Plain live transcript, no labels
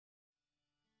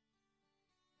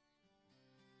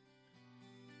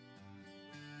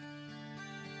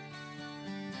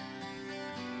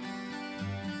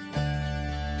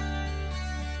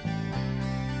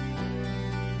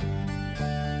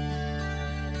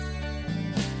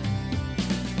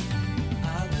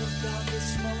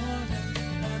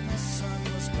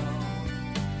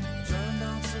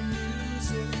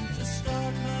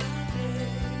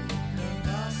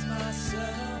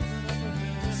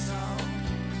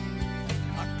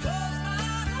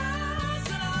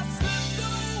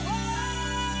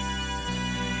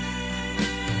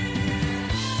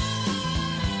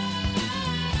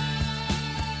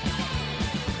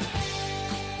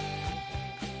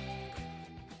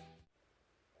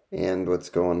And what's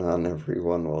going on,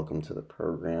 everyone? Welcome to the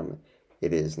program.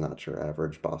 It is not your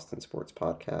average Boston sports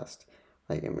podcast.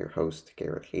 I am your host,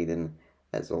 Garrett Hayden.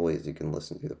 As always, you can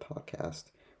listen to the podcast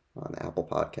on Apple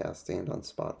Podcasts and on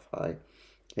Spotify.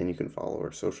 And you can follow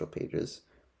our social pages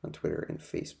on Twitter and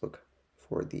Facebook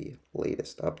for the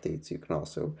latest updates. You can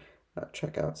also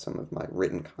check out some of my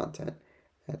written content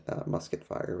at Musket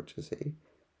Fire, which is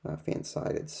a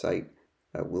fan-sided site.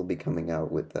 We'll be coming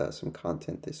out with some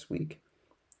content this week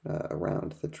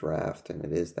around the draft, and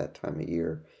it is that time of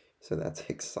year, so that's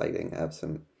exciting. I have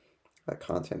some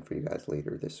content for you guys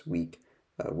later this week.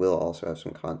 We'll also have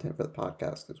some content for the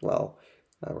podcast as well.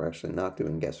 We're actually not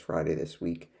doing Guest Friday this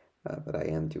week, but I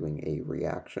am doing a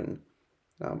reaction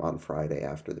on Friday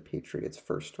after the Patriots'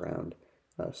 first round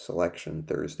selection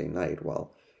Thursday night.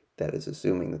 Well, that is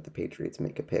assuming that the Patriots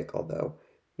make a pick, although,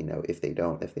 if they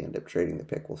don't, if they end up trading the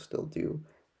pick, we'll still do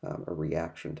a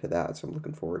reaction to that. So I'm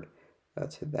looking forward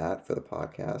to that for the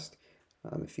podcast.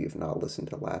 If you have not listened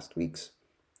to last week's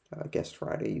Guest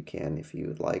Friday, you can if you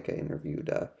would like. I interviewed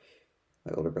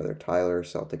my older brother Tyler,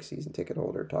 Celtics season ticket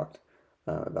holder, talked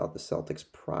about the Celtics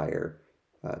prior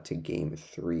to Game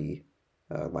 3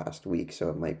 last week, so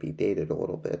it might be dated a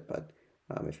little bit, but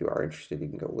if you are interested, you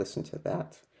can go listen to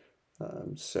that.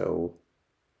 So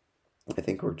I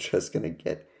think we're just going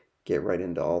to get right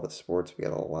into all the sports. We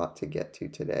got a lot to get to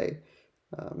today.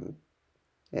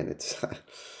 And it's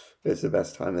it's the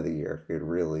best time of the year. It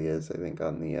really is. I think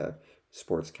on the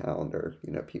sports calendar,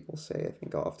 people say, I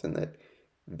think often that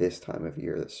this time of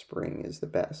year, the spring is the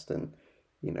best, and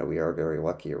we are very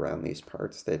lucky around these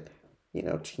parts that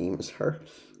teams are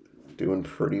doing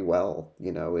pretty well.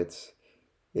 It's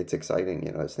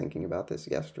exciting. I was thinking about this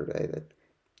yesterday that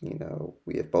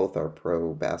we have both our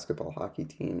pro basketball hockey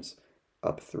teams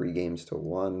up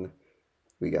 3-1.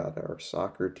 We got our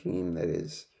soccer team that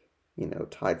is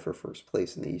tied for first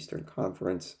place in the Eastern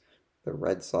Conference. The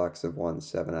Red Sox have won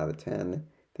 7 out of 10.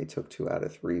 They took 2 out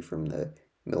of 3 from the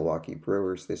Milwaukee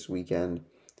Brewers this weekend.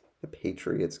 The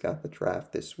Patriots got the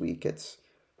draft this week. It's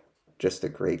just a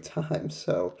great time.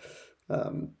 So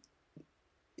the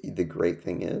great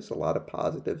thing is a lot of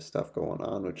positive stuff going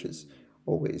on, which is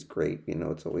always great.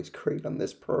 It's always great on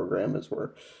this program as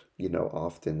we're,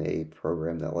 often a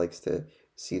program that likes to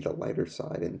see the lighter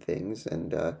side in things.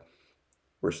 And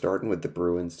we're starting with the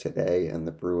Bruins today, and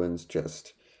the Bruins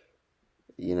just,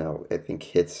 I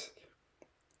think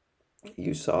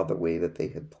you saw the way that they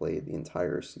had played the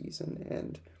entire season,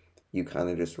 and you kind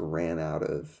of just ran out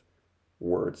of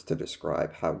words to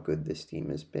describe how good this team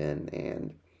has been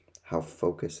and how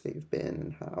focused they've been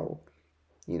and how,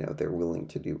 they're willing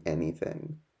to do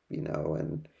anything,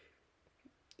 and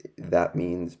that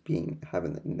means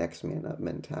having the next man up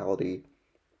mentality.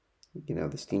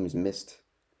 This team's missed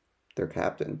their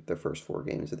captain the first 4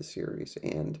 games of the series,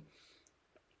 and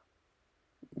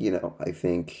I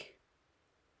think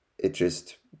it's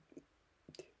just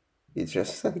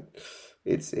like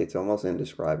it's almost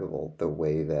indescribable the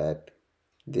way that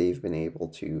they've been able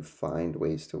to find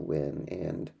ways to win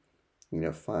and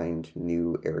find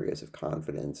new areas of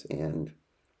confidence. And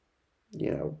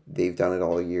they've done it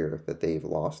all year, that they've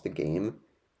lost a game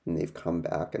and they've come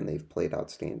back and they've played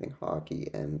outstanding hockey,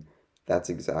 and that's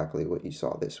exactly what you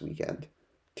saw this weekend.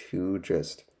 2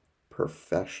 just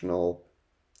professional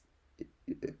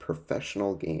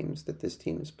games that this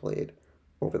team has played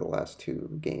over the last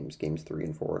 2 games 3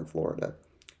 and 4 in Florida.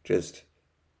 It's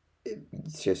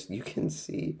just you can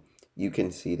see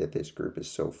that this group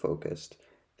is so focused,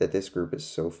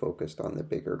 on the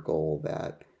bigger goal,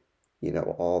 that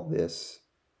all this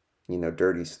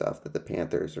dirty stuff that the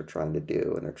Panthers are trying to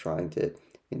do and are trying to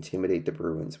intimidate the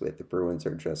Bruins with, the Bruins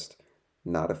are just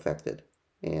not affected.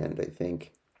 And I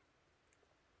think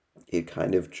it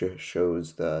kind of just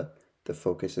shows the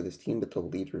focus of this team, but the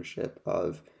leadership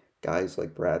of guys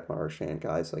like Brad Marchand,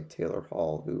 guys like Taylor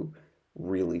Hall, who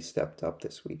really stepped up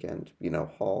this weekend.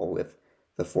 Hall with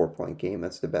the 4-point game,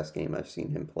 that's the best game I've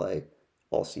seen him play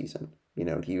all season.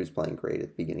 He was playing great at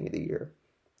the beginning of the year.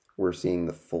 We're seeing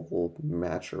the full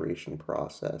maturation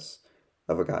process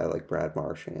of a guy like Brad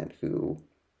Marchand, who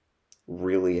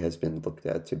really has been looked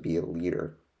at to be a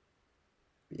leader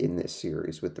in this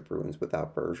series with the Bruins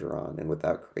without Bergeron and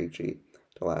without Krejci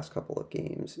the last couple of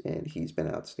games, and he's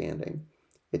been outstanding.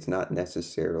 It's not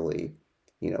necessarily,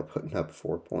 putting up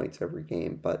 4 points every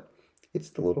game, but it's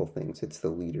the little things. It's the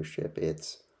leadership.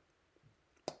 It's,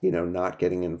 not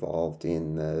getting involved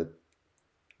in the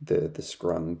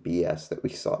scrum BS that we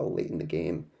saw late in the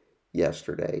game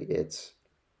yesterday. It's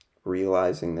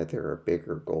realizing that there are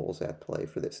bigger goals at play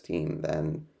for this team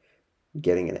than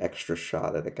getting an extra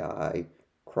shot at a guy,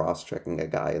 cross-checking a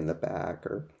guy in the back,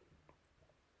 or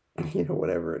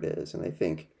whatever it is. And I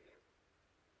think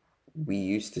we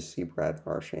used to see Brad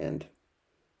Marchand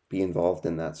be involved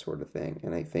in that sort of thing.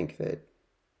 And I think that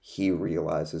he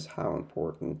realizes how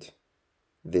important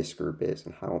this group is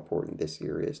and how important this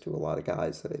year is to a lot of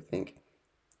guys that I think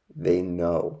they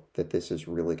know that this is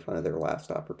really kind of their last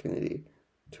opportunity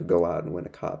to go out and win a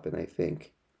cup. And I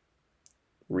think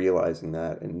realizing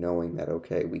that and knowing that,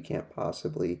 okay, we can't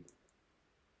possibly,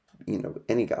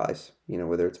 any guys,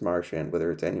 whether it's Marchand,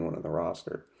 whether it's anyone on the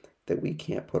roster, that we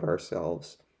can't put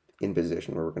ourselves in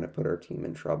position where we're going to put our team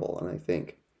in trouble. And I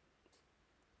think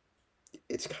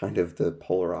it's kind of the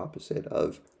polar opposite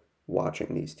of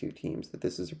watching these two teams, that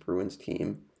this is a Bruins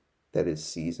team that is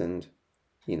seasoned.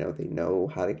 They know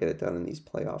how to get it done in these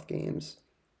playoff games.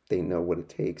 They know what it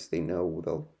takes. They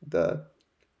know the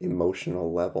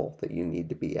emotional level that you need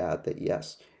to be at, that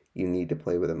yes, you need to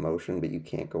play with emotion, but you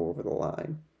can't go over the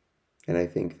line. And I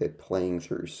think that playing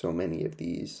through so many of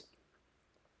these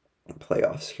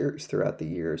playoff series throughout the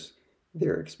years,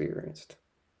 they're experienced.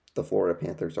 The Florida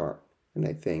Panthers aren't. And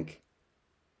I think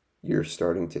you're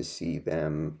starting to see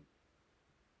them,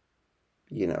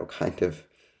 kind of,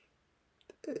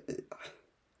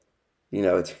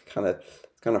 it's kind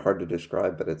of hard to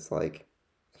describe, but it's like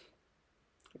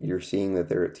you're seeing that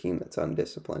they're a team that's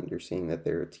undisciplined. You're seeing that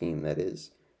they're a team that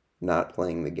is not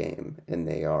playing the game, and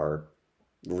they are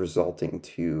resulting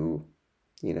to,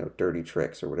 dirty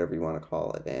tricks or whatever you want to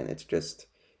call it. And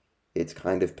it's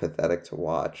kind of pathetic to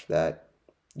watch that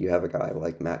you have a guy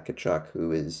like Matt Tkachuk,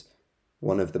 who is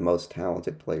one of the most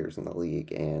talented players in the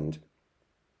league, and,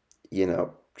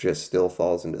 just still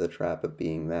falls into the trap of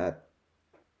being that,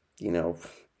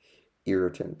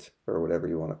 irritant or whatever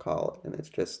you want to call it. And it's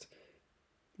just,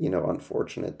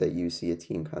 unfortunate that you see a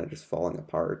team kind of just falling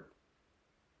apart,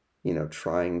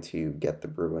 trying to get the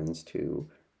Bruins to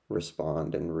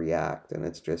respond and react. And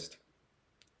it's just,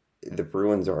 the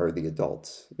Bruins are the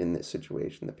adults in this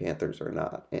situation. The Panthers are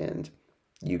not. And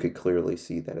you could clearly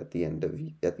see that at the end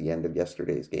of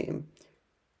yesterday's game,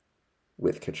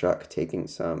 with Tkachuk taking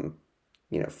some,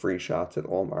 free shots at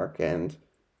Ullmark, and,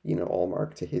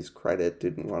 Ullmark, to his credit,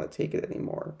 didn't want to take it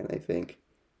anymore. And I think,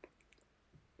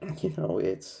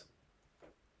 it's,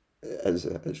 as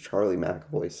Charlie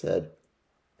McAvoy said,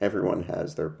 everyone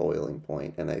has their boiling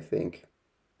point. And I think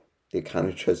it kind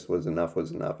of just was enough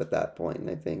at that point. And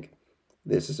I think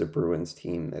this is a Bruins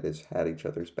team that has had each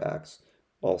other's backs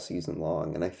all season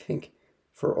long. And I think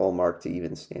for Ullmark to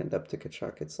even stand up to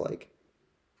Tkachuk, it's like,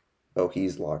 oh,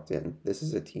 he's locked in. This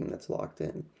is a team that's locked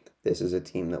in. This is a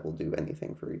team that will do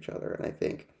anything for each other. And I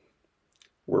think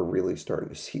we're really starting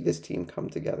to see this team come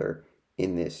together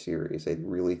in this series. I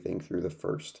really think through the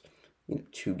first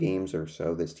 2 games or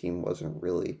so, this team wasn't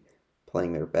really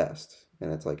playing their best.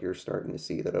 And it's like you're starting to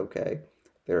see that, okay,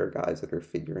 there are guys that are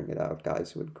figuring it out,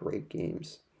 guys who had great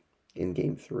games in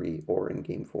Game 3 or in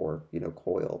Game 4.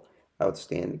 Coyle,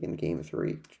 outstanding in Game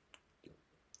 3.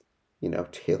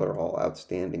 Taylor Hall,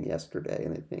 outstanding yesterday.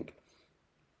 And I think,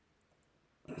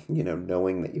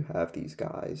 knowing that you have these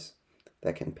guys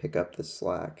that can pick up the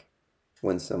slack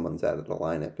when someone's out of the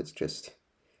lineup,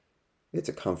 it's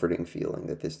a comforting feeling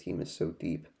that this team is so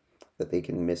deep that they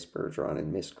can miss Bergeron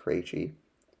and miss Krejci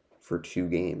for 2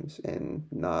 games and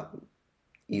not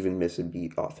even miss a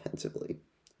beat offensively.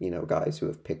 Guys who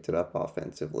have picked it up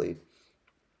offensively.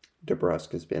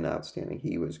 DeBrusk has been outstanding.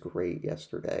 He was great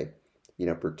yesterday.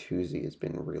 Bertuzzi has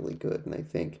been really good. And I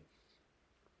think,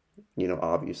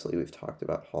 obviously we've talked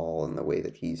about Hall and the way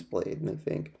that he's played. And I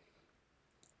think,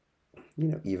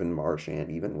 even Marchand,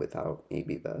 even without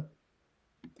maybe the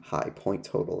high point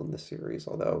total in the series,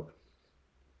 although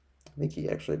I think he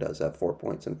actually does have 4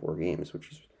 points in 4 games,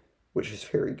 which is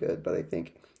very good. But I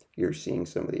think you're seeing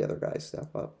some of the other guys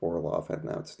step up. Orlov had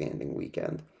an outstanding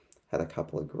weekend, had a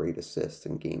couple of great assists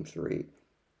in Game 3.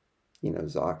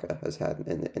 Zacha has had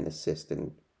an assist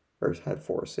or has had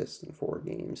 4 assists in 4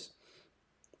 games.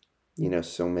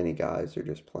 So many guys are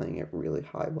just playing at really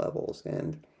high levels,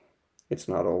 and it's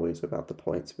not always about the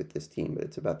points with this team, but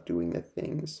it's about doing the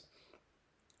things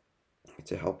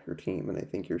to help your team. And I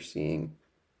think you're seeing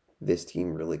this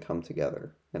team really come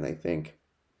together. And I think,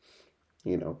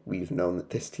 we've known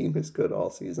that this team is good all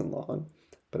season long,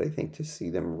 but I think to see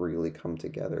them really come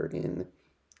together in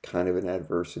kind of an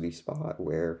adversity spot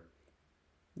where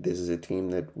this is a team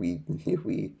that we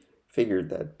figured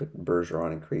that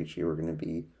Bergeron and Krejci were going to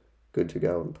be good to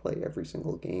go and play every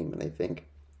single game. And I think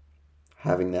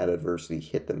having that adversity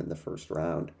hit them in the first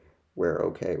round, where,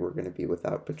 okay, we're going to be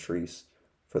without Patrice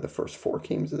for the first 4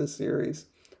 games of the series,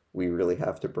 we really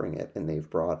have to bring it, and they've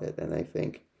brought it. And I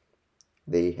think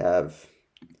they have,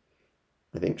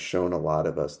 I think, shown a lot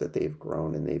of us that they've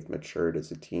grown and they've matured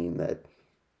as a team. That,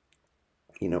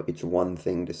 it's one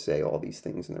thing to say all these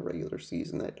things in the regular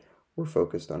season, that we're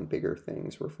focused on bigger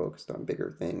things,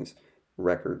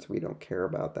 records, we don't care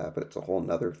about that, but it's a whole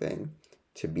nother thing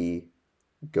to be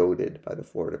goaded by the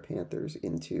Florida Panthers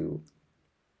into,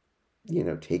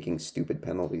 taking stupid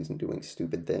penalties and doing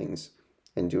stupid things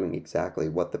and doing exactly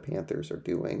what the Panthers are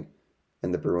doing.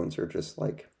 And the Bruins are just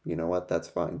like, you know what, that's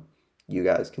fine. You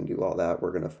guys can do all that.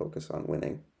 We're going to focus on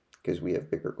winning because we have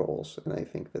bigger goals. And I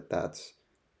think that that's,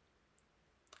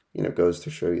 goes to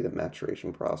show you the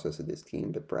maturation process of this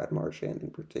team, but Brad Marchand in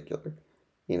particular.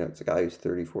 It's a guy who's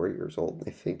 34 years old. And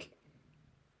I think,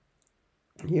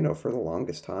 for the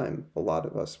longest time, a lot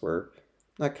of us were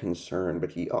not concerned,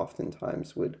 but he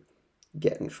oftentimes would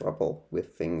get in trouble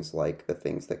with things like the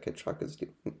things that Tkachuk is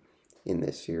doing in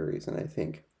this series. And I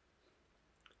think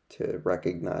to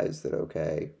recognize that,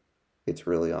 okay, it's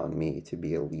really on me to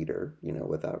be a leader,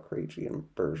 without Krejci and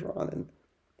Bergeron. And,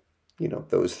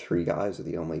 those three guys are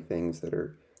the only things that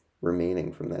are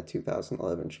remaining from that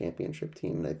 2011 championship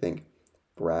team. And I think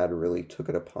Brad really took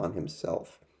it upon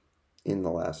himself in the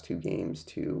last two games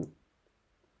to,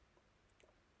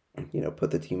 put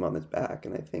the team on his back.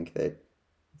 And I think that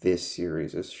this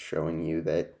series is showing you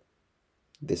that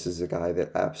this is a guy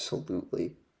that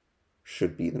absolutely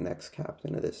should be the next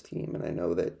captain of this team. And I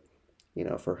know that,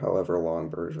 for however long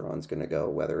Bergeron's going to go,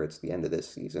 whether it's the end of this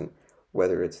season,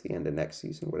 whether it's the end of next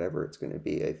season, whatever it's going to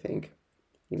be, I think,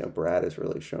 Brad has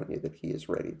really shown you that he is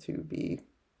ready to be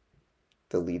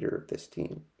the leader of this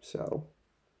team. So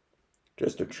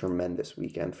just a tremendous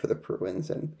weekend for the Bruins.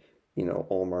 And,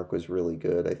 Ullmark was really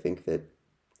good. I think that,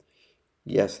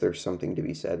 yes, there's something to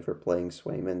be said for playing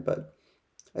Swayman, but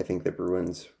I think the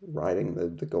Bruins riding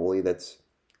the goalie that's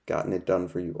gotten it done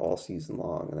for you all season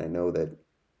long. And I know that,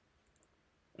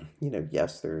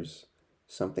 yes, there's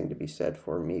something to be said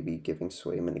for maybe giving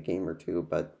Swayman a game or two,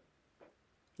 but,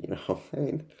 I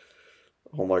mean,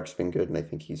 Hallmark's been good, and I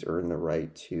think he's earned the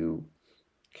right to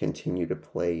continue to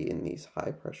play in these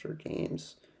high-pressure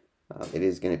games. It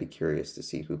is going to be curious to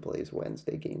see who plays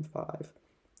Wednesday, Game 5,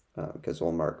 because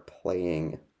Ullmark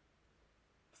playing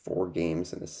 4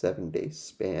 games in a 7-day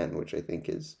span, which I think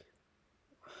is,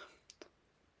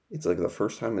 it's like the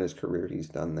first time in his career he's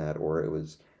done that, or it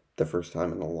was the first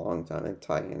time in a long time. I think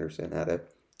Ty Anderson had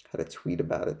a tweet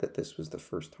about it, that this was the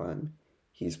first time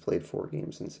he's played 4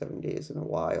 games in 7 days in a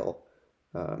while.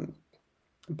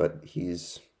 But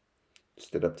he's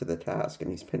stood up to the task, and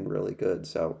he's been really good.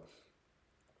 So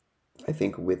I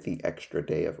think with the extra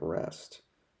day of rest,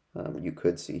 you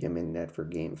could see him in net for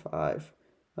Game 5.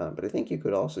 But I think you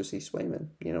could also see Swayman.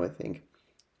 I think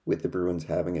with the Bruins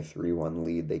having a 3-1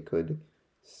 lead, they could,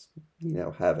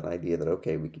 have an idea that,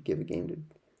 okay, we could give a game to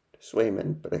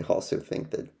Swayman. But I also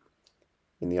think that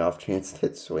in the off chance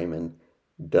that Swayman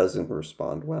doesn't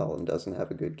respond well and doesn't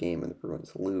have a good game and the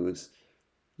Bruins lose,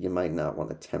 you might not want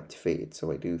to tempt fate.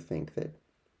 So I do think that,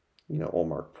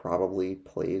 Ullmark probably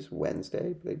plays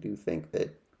Wednesday, but I do think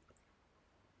that,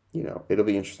 it'll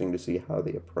be interesting to see how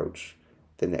they approach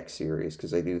the next series,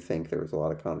 because I do think there was a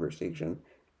lot of conversation.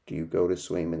 Do you go to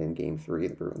Swayman in Game 3?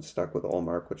 The Bruins stuck with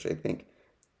Ullmark, which I think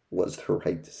was the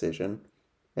right decision,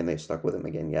 and they stuck with him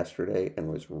again yesterday and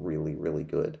was really, really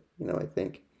good. I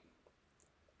think,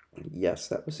 yes,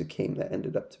 that was a game that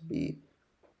ended up to be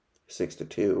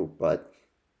 6-2, but,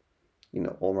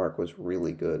 Ullmark was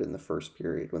really good in the first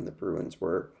period when the Bruins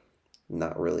were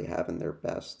not really having their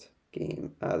best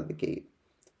game out of the gate.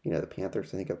 The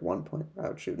Panthers, I think, at one point were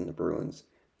out shooting the Bruins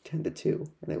 10-2,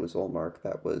 and it was Ullmark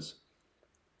that was,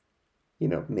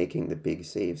 making the big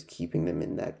saves, keeping them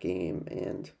in that game.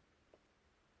 And,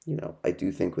 I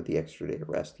do think with the extra day of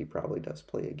rest, he probably does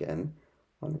play again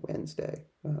on Wednesday.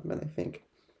 And I think,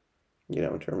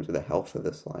 in terms of the health of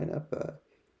this lineup, I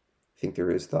think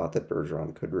there is thought that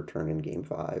Bergeron could return in Game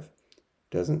 5.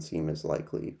 Doesn't seem as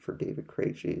likely for David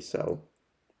Krejci. So,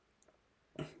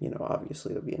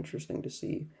 obviously it'll be interesting to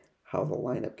see how the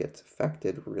lineup gets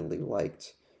affected. Really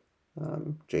liked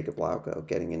Jacob Lauko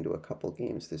getting into a couple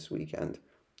games this weekend.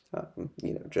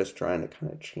 Just trying to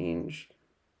kind of change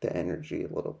the energy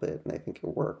a little bit, and I think it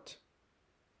worked.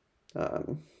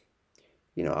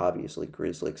 Obviously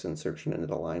Grizzlick's insertion into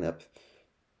the lineup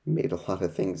made a lot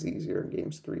of things easier in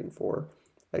games 3 and 4.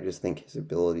 I just think his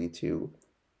ability to,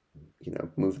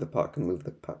 move the puck and move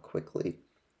the puck quickly,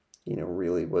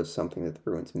 really was something that the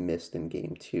Bruins missed in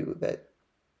Game 2, that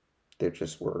there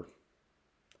just were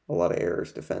a lot of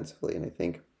errors defensively. And I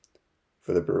think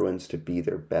for the Bruins to be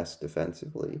their best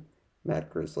defensively,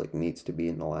 Matt Grizzlick needs to be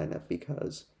in the lineup,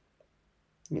 because,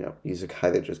 he's a guy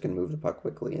that just can move the puck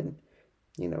quickly. And,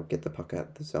 get the puck out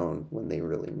of the zone when they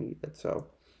really need it. So,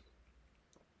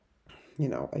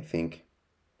 I think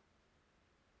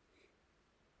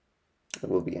it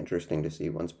will be interesting to see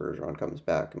once Bergeron comes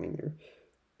back. I mean, you're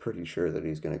pretty sure that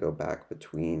he's going to go back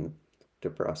between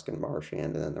DeBrusk and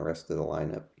Marchand, and then the rest of the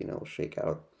lineup, will shake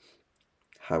out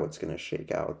how it's going to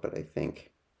shake out. But I think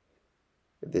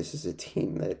this is a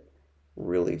team that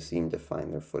really seemed to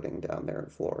find their footing down there in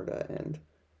Florida. And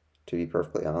to be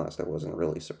perfectly honest, I wasn't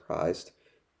really surprised.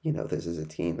 This is a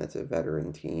team that's a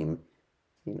veteran team.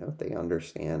 They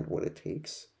understand what it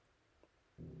takes,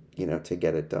 to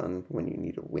get it done when you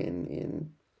need a win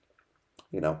in,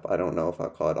 I don't know if I'll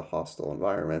call it a hostile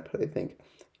environment, but I think,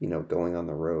 going on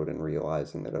the road and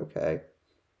realizing that, okay,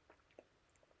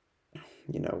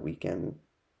 we can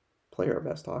play our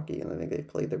best hockey. And I think they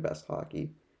played their best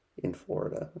hockey in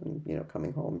Florida, and,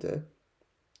 coming home to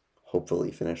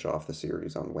hopefully finish off the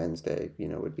series on Wednesday,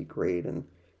 would be great and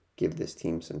give this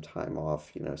team some time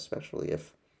off, especially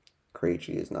if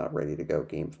Krejci is not ready to go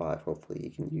game 5. Hopefully he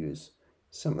can use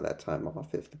some of that time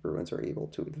off if the Bruins are able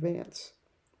to advance.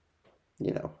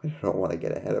 I don't want to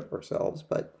get ahead of ourselves,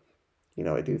 but,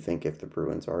 I do think if the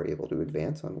Bruins are able to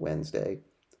advance on Wednesday,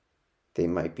 they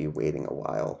might be waiting a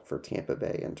while for Tampa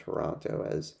Bay and Toronto,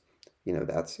 as,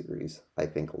 that series, I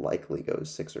think, likely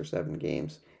goes 6 or 7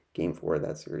 games. Game 4 of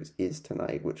that series is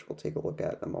tonight, which we'll take a look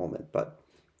at in a moment,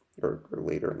 or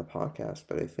later in the podcast.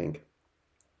 But I think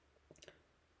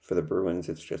for the Bruins,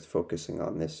 it's just focusing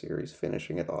on this series,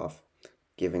 finishing it off,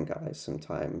 giving guys some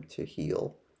time to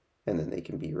heal, and then they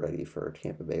can be ready for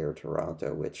Tampa Bay or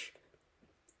Toronto, which,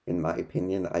 in my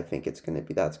opinion, I think that's going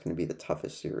to be the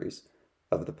toughest series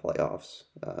of the playoffs,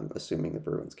 assuming the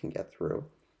Bruins can get through.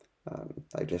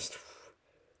 I just,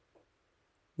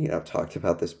 talked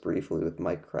about this briefly with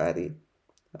Mike Craddy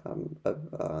on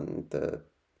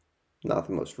not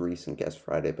the most recent Guest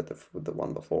Friday, but the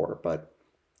one before, but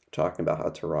talking about how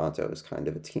Toronto is kind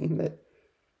of a team that,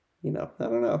 I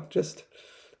don't know, just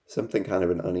something kind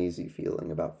of an uneasy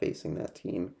feeling about facing that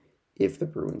team if the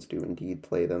Bruins do indeed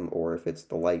play them, or if it's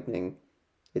the Lightning.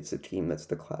 It's a team that's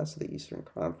the class of the Eastern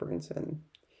Conference, and,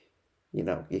 you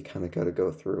kind of got to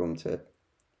go through them to,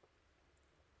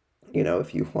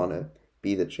 if you want to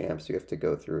be the champs, you have to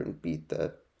go through and beat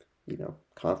the,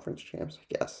 conference champs,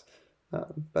 I guess.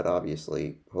 But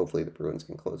obviously, hopefully the Bruins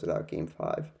can close it out game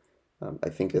 5. I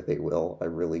think that they will. I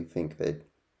really think that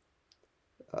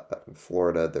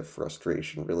Florida, the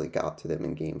frustration really got to them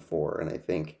in game 4, and I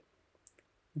think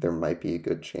there might be a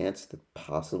good chance that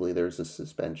possibly there's a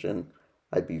suspension.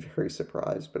 I'd be very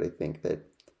surprised, but I think that,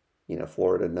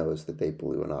 Florida knows that they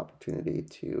blew an opportunity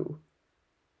to,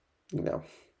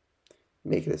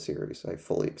 make it a series. I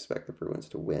fully expect the Bruins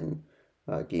to win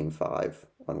game 5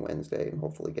 on Wednesday and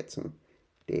hopefully get some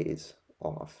days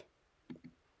off.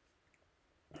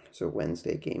 So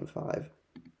Wednesday, game 5,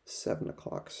 7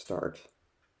 o'clock start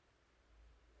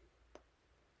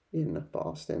in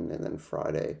Boston, and then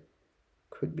Friday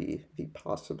could be the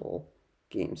possible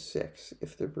game 6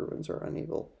 if the Bruins are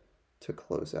unable to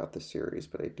close out the series,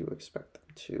 but I do expect them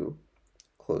to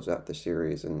close out the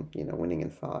series, and, winning in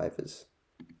 5 is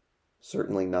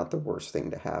certainly not the worst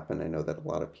thing to happen. I know that a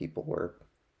lot of people were,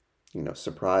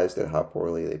 surprised at how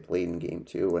poorly they played in game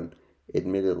 2, and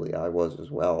admittedly I was as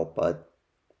well, but,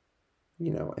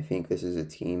 I think this is a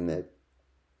team that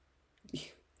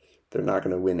they're not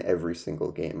going to win every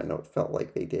single game. I know it felt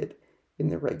like they did in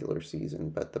the regular season,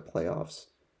 but the playoffs,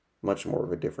 much more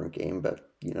of a different game.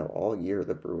 But, all year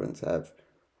the Bruins have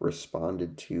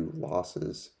responded to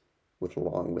losses with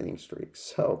long winning streaks.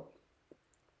 So,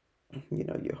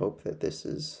 you hope that this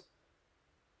is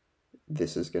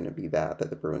going to be that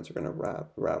the Bruins are going to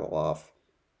rattle off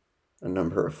a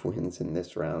number of wins in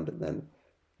this round, and then,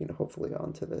 hopefully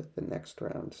on to the next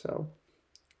round. So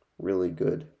really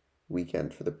good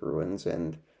weekend for the Bruins,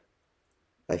 and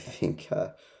I think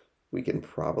we can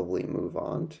probably move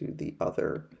on to the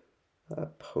other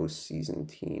postseason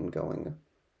team going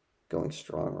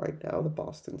strong right now, the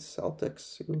Boston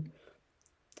Celtics, who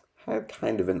had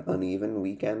kind of an uneven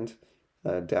weekend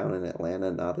down in Atlanta,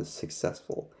 not as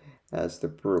successful as the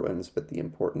Bruins, but the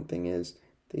important thing is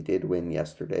they did win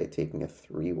yesterday, taking a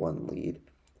 3-1 lead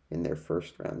in their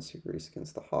first round series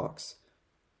against the Hawks.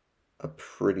 A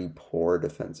pretty poor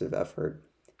defensive effort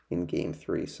in game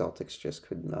 3. Celtics just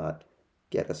could not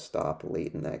get a stop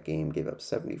late in that game, gave up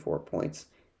 74 points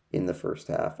in the first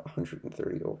half,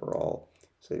 130 overall.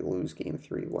 So they lose game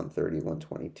 3,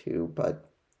 130-122,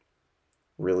 but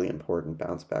really important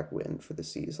bounce back win for the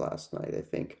C's last night. I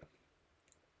think,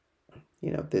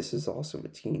 this is also a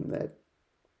team that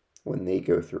when they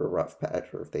go through a rough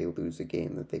patch, or if they lose a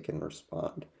game, that they can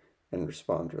respond and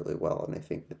respond really well. And I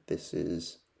think that this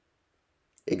is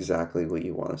exactly what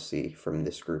you want to see from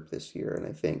this group this year. And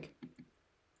I think,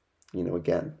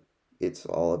 again, it's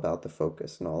all about the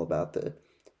focus and all about the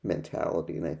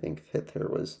mentality. And I think that there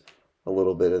was a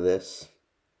little bit of this,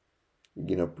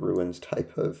 Bruins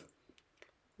type of,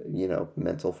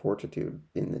 mental fortitude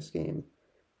in this game,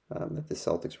 that the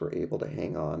Celtics were able to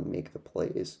hang on, make the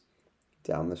plays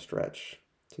down the stretch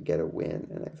to get a win.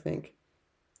 And I think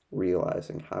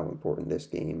realizing how important this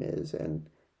game is and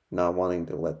not wanting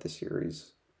to let the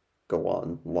series go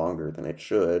on longer than it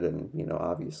should. And,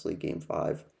 obviously game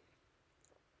 5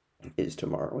 is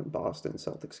tomorrow in Boston.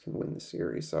 Celtics can win the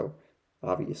series. So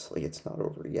obviously it's not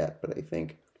over yet. But I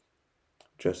think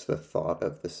just the thought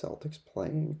of the Celtics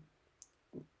playing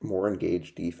more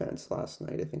engaged defense last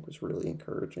night, I think was really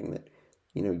encouraging that,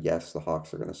 yes, the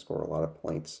Hawks are going to score a lot of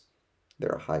points. They're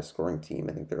a high scoring team.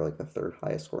 I think they're like the 3rd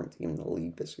highest scoring team in the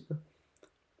league this year.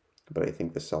 But I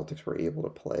think the Celtics were able to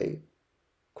play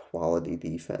quality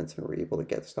defense and were able to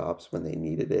get stops when they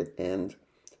needed it and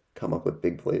come up with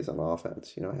big plays on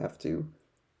offense. I have to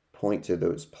point to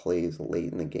those plays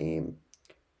late in the game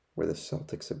where the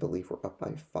Celtics, I believe, were up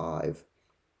by 5.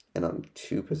 And on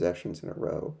 2 possessions in a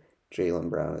row, Jaylen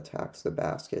Brown attacks the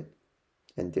basket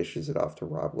and dishes it off to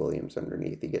Rob Williams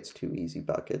underneath. He gets 2 easy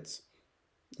buckets.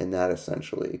 And that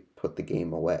essentially put the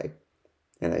game away.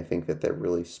 And I think that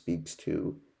really speaks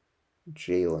to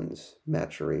Jaylen's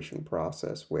maturation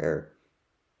process, where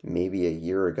maybe a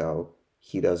year ago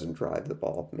he doesn't drive the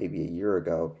ball. Maybe a year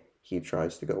ago he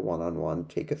tries to go one-on-one,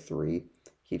 take a 3.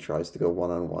 He tries to go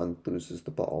one-on-one, loses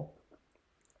the ball.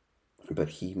 But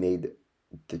he made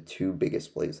the 2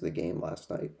 biggest plays of the game last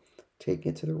night,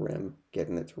 taking it to the rim,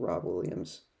 getting it to Rob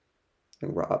Williams.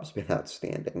 And Rob's been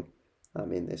outstanding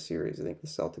in this series. I think the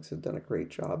Celtics have done a great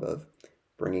job of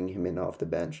bringing him in off the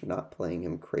bench, not playing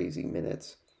him crazy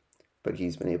minutes, but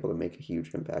he's been able to make a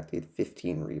huge impact. He had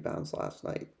 15 rebounds last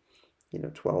night,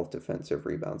 12 defensive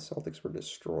rebounds. Celtics were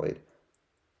destroyed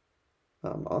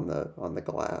on the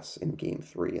glass in game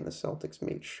 3, and the Celtics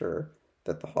made sure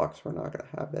that the Hawks were not going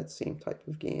to have that same type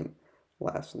of game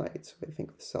last night. So I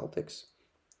think the Celtics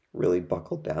really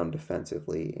buckled down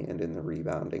defensively and in the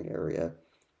rebounding area,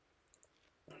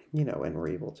 and were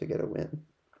able to get a win.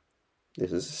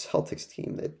 This is a Celtics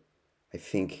team that I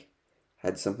think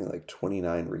had something like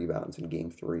 29 rebounds in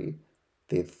game 3.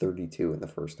 They had 32 in the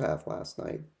first half last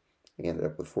night. They ended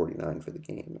up with 49 for the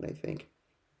game. And I think,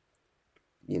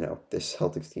 this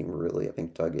Celtics team really, I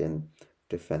think, dug in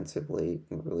defensively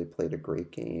and really played a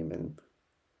great game. And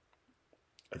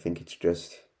I think it's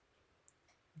just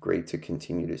great to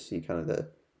continue to see kind of the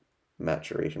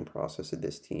maturation process of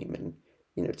this team.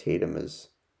 And, Tatum is,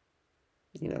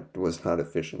 was not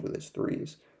efficient with his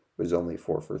threes. Was only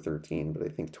 4 for 13, but I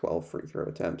think 12 free throw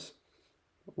attempts.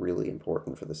 Really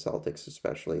important for the Celtics,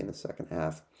 especially in the second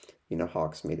half.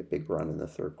 Hawks made a big run in the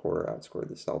third quarter, outscored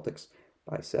the Celtics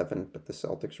by 7, but the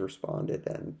Celtics responded,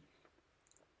 and,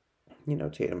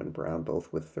 Tatum and Brown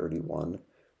both with 31.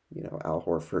 Al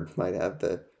Horford might have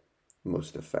the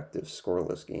most effective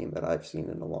scoreless game that I've seen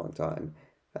in a long time.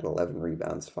 Had 11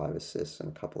 rebounds, 5 assists, and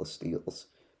a couple of steals.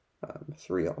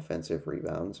 3 offensive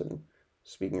rebounds. And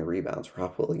speaking of rebounds,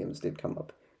 Rob Williams did come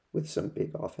up with some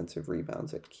big offensive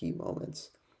rebounds at key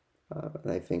moments.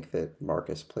 And I think that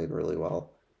Marcus played really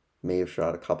well. May have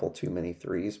shot a couple too many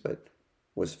threes, but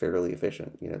was fairly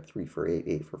efficient. 3 for 8,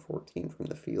 8 for 14 from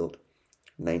the field.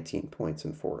 19 points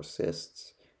and 4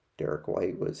 assists. Derek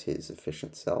White was his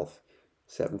efficient self.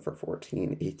 7 for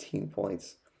 14, 18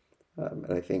 points. And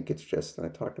I think it's just, and I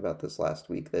talked about this last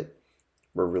week, that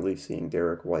we're really seeing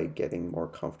Derek White getting more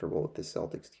comfortable with the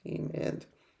Celtics team. And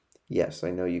yes,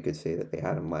 I know you could say that they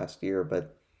had him last year,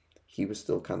 but he was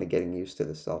still kind of getting used to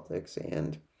the Celtics.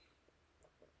 And,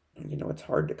 it's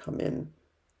hard to come in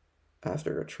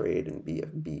after a trade and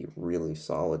be really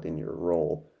solid in your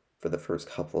role for the first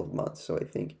couple of months. So I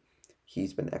think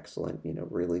he's been excellent,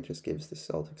 really just gives the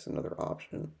Celtics another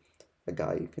option. A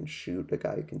guy who can shoot, a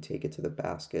guy who can take it to the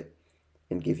basket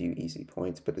and give you easy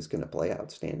points, but is going to play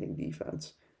outstanding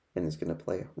defense and is going to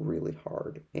play really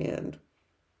hard. And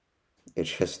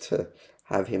it's just to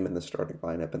have him in the starting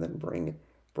lineup and then bring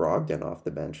Brogdon off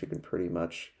the bench, who can pretty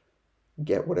much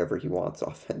get whatever he wants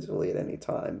offensively at any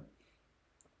time.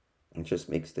 It just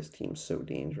makes this team so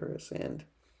dangerous. And,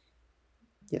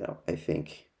 I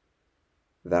think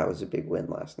that was a big win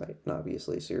last night. And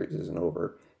obviously, series isn't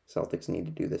over. Celtics need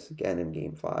to do this again in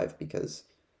game 5 because,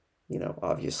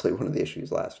 obviously one of the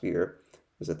issues last year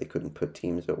was that they couldn't put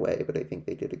teams away, but I think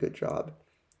they did a good job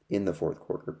in the fourth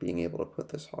quarter being able to put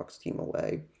this Hawks team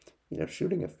away,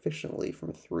 shooting efficiently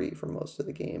from 3 for most of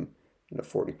the game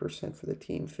 40% for the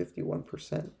team,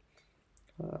 51%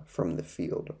 from the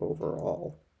field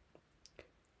overall.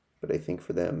 But I think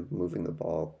for them, moving the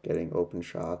ball, getting open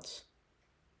shots,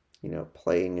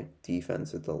 playing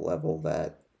defense at the level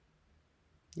that,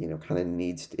 kind of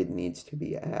needs to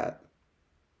be at,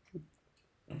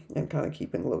 and kind of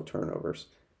keeping low turnovers.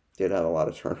 Did have a lot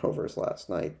of turnovers last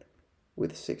night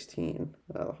with 16.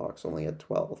 The Hawks only had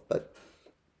 12, but,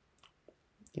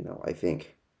 I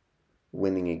think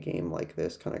winning a game like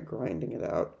this, kind of grinding it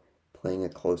out, playing a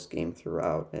close game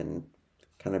throughout, and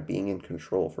kind of being in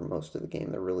control for most of the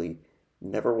game. There really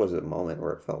never was a moment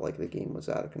where it felt like the game was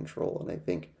out of control. And I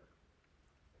think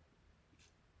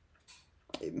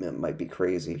it might be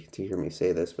crazy to hear me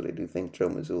say this, but I do think Joe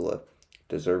Mazzulla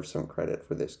deserves some credit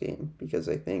for this game, because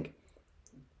I think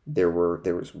there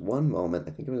was one moment,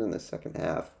 I think it was in the second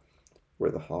half,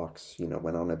 where the Hawks,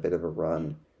 went on a bit of a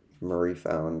run. Murray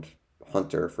found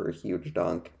Hunter for a huge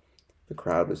dunk. The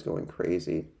crowd was going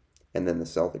crazy. And then the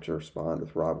Celtics respond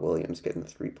with Rob Williams getting the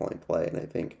 3-point play. And I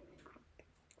think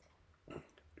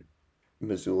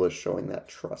Mazzulla is showing that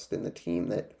trust in the team,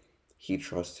 that he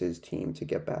trusts his team to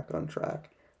get back on track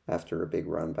after a big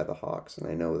run by the Hawks. And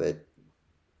I know that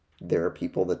there are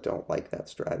people that don't like that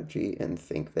strategy and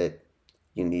think that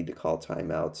you need to call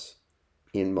timeouts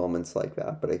in moments like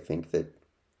that. But I think that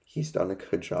he's done a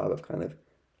good job of kind of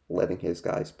letting his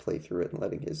guys play through it and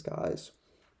letting his guys,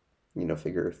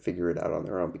 figure it out on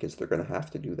their own, because they're going to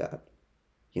have to do that.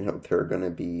 There are going to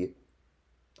be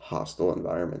hostile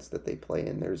environments that they play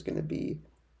in. There's going to be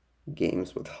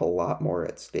games with a lot more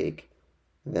at stake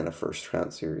than a first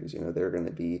round series. There are going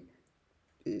to be,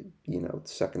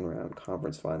 second round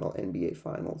conference final, NBA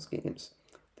finals games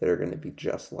that are going to be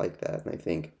just like that. And I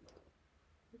think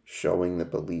showing the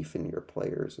belief in your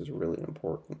players is really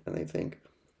important. And I think,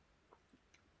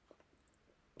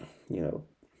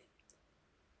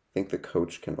 I think the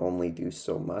coach can only do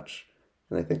so much.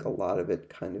 And I think a lot of it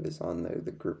kind of is on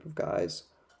the group of guys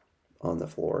on the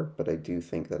floor. But I do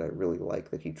think that I really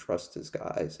like that he trusts his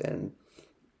guys and,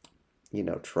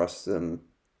 trusts them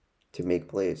to make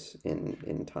plays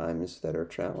in times that are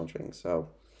challenging. So,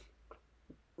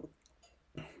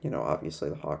 obviously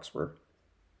the Hawks were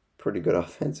pretty good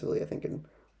offensively, I think, in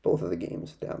both of the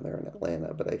games down there in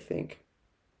Atlanta. But I think,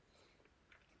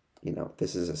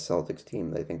 this is a Celtics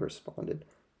team that I think responded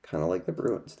kind of like the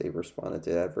Bruins. They responded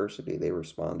to adversity. They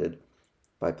responded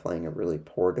by playing a really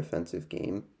poor defensive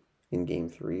game in Game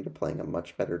 3 to playing a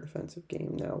much better defensive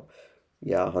game. Now,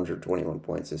 yeah, 121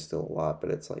 points is still a lot, but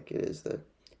it's like it is the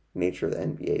nature of the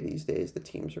NBA these days. The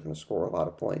teams are going to score a lot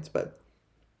of points, but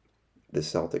the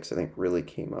Celtics, I think, really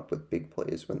came up with big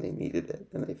plays when they needed it.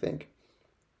 And I think,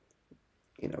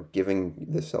 giving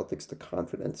the Celtics the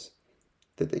confidence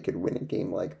that they could win a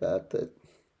game like that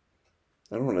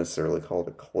I don't want to necessarily call it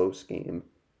a close game,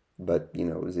 but,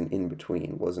 it was an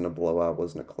in-between. Wasn't a blowout,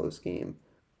 wasn't a close game.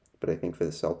 But I think for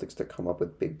the Celtics to come up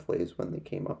with big plays when they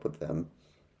came up with them,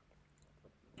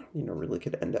 really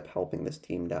could end up helping this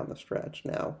team down the stretch.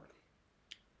 Now,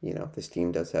 this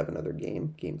team does have another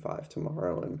game, Game 5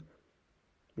 tomorrow, and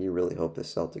you really hope the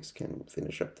Celtics can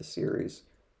finish up the series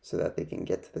so that they can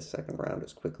get to the second round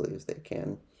as quickly as they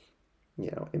can.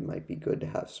 It might be good to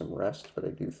have some rest, but I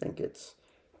do think it's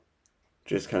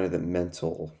just kind of the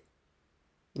mental,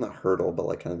 not hurdle, but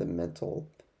like kind of the mental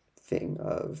thing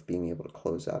of being able to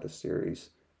close out a series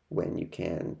when you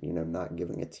can, not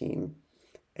giving a team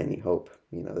any hope.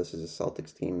 This is a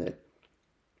Celtics team that,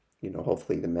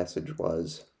 hopefully the message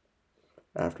was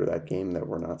after that game that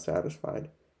we're not satisfied.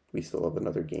 We still have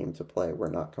another game to play. We're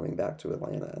not coming back to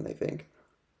Atlanta. And I think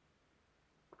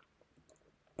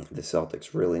the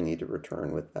Celtics really need to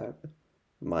return with that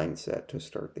mindset to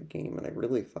start the game. And I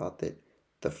really thought that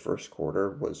the first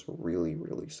quarter was really,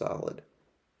 really solid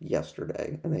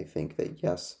yesterday. And I think that,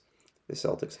 yes, the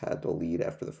Celtics had the lead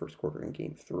after the first quarter in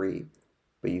Game 3,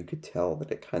 but you could tell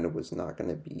that it kind of was not going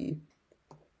to be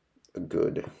a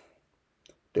good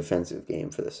defensive game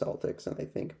for the Celtics. And I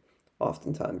think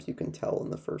oftentimes you can tell in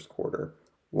the first quarter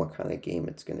what kind of game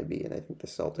it's going to be. And I think the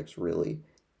Celtics really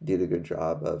did a good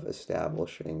job of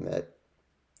establishing that,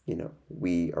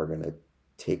 we are going to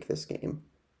take this game.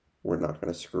 We're not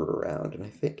going to screw around. And I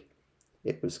think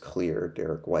it was clear,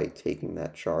 Derek White taking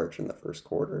that charge in the first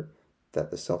quarter,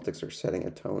 that the Celtics are setting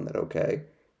a tone that, okay,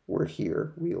 we're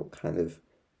here. We'll kind of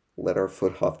let our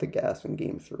foot off the gas in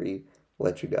Game 3,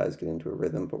 let you guys get into a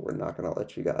rhythm, but we're not going to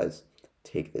let you guys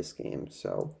take this game.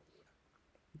 So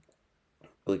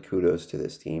really kudos to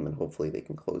this team, and hopefully they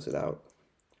can close it out.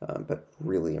 But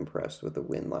really impressed with the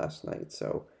win last night.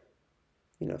 So,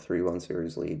 3-1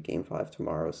 series lead, Game 5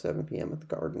 tomorrow, 7 p.m. at the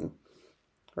Garden,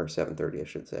 or 7:30, I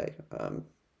should say.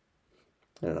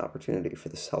 and an opportunity for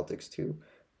the Celtics to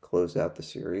close out the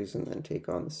series and then take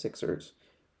on the Sixers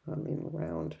in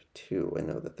round two. I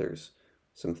know that there's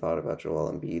some thought about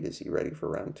Joel Embiid. Is he ready for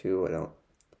round two? I don't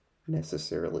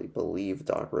necessarily believe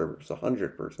Doc Rivers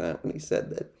 100% when he said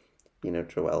that,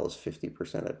 Joel is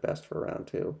 50% at best for round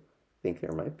two. I think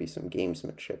there might be some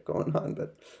gamesmanship going on,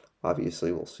 but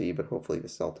obviously we'll see. But hopefully the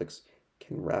Celtics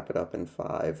can wrap it up in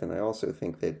five. And I also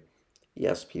think that,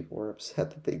 yes, people were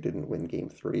upset that they didn't win game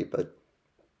three, but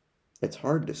it's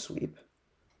hard to sweep,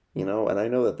 and I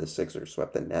know that the Sixers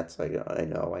swept the Nets. I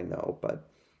know, but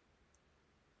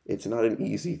it's not an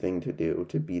easy thing to do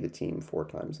to beat a team four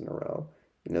times in a row.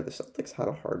 The Celtics had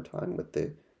a hard time with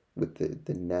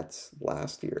the Nets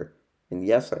last year. And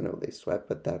yes, I know they swept,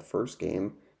 but that first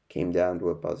game came down to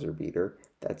a buzzer beater.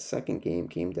 That second game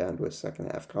came down to a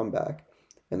second half comeback.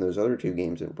 And those other two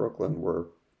games in Brooklyn were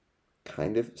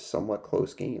kind of somewhat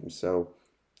close games. So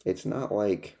it's not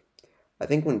like, I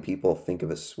think when people think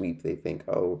of a sweep, they think,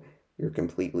 oh, you're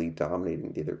completely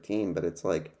dominating the other team. But it's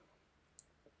like,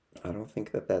 I don't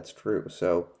think that that's true.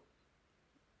 So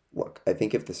look, I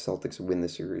think if the Celtics win the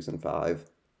series in five,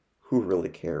 who really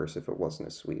cares if it wasn't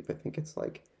a sweep? I think it's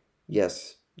like,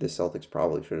 yes, the Celtics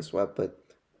probably should have swept, but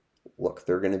look,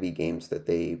 there are going to be games that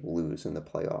they lose in the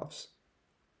playoffs.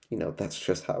 That's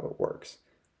just how it works.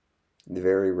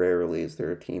 Very rarely is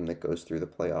there a team that goes through the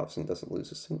playoffs and doesn't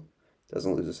lose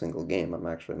a single game. I'm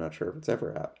actually not sure if it's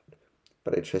ever happened.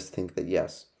 But I just think that,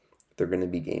 yes, there are going to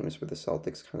be games where the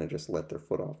Celtics kind of just let their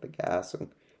foot off the gas and,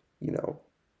 you know,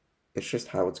 it's just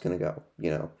how it's going to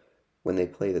go. When they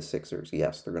play the Sixers,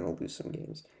 yes, they're going to lose some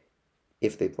games.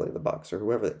 If they play the Bucks or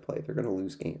whoever they play, they're going to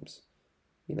lose games.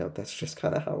 That's just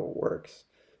kind of how it works.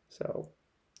 So,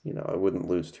 I wouldn't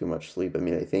lose too much sleep. I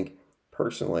mean, I think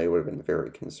personally I would have been very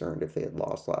concerned if they had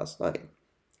lost last night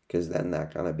because then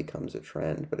that kind of becomes a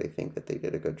trend. But I think that they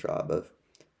did a good job of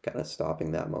kind of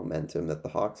stopping that momentum that the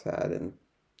Hawks had and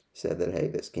said that, hey,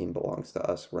 this game belongs to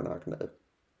us. We're not gonna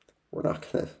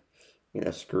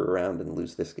screw around and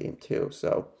lose this game too.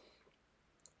 So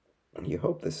you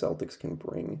hope the Celtics can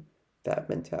bring that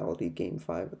mentality game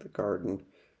five at the Garden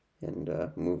and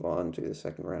move on to the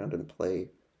second round and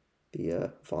play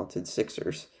the vaunted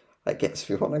Sixers, I guess if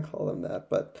you want to call them that.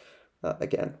 But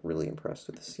again, really impressed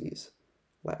with the C's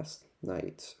last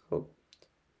night. So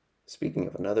speaking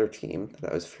of another team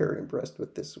that I was very impressed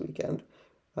with this weekend,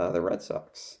 the Red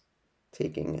Sox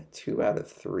taking 2 out of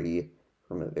 3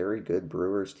 from a very good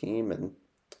Brewers team. And,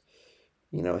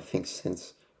 I think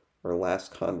since our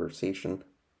last conversation,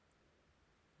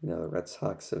 the Red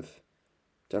Sox have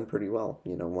done pretty well.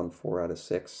 Won 4 out of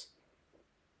 6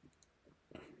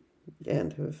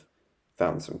 and have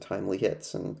found some timely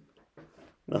hits. And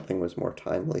nothing was more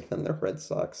timely than the Red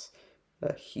Sox.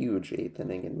 A huge 8th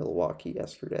inning in Milwaukee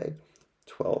yesterday.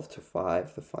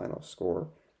 12-5, the final score.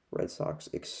 Red Sox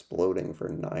exploding for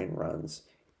 9 runs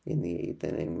in the 8th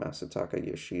inning. Masataka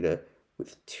Yoshida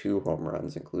with 2 home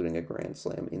runs, including a grand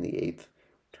slam in the 8th.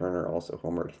 Turner also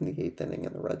homered in the 8th inning,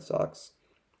 and the Red Sox,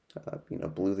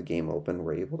 blew the game open.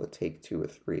 Were able to take 2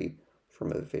 of 3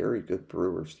 from a very good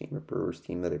Brewers team. A Brewers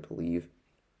team that I believe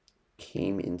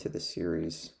came into the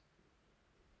series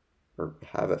or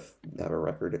have a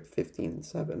record at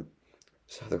 15-7.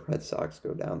 So the Red Sox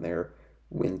go down there,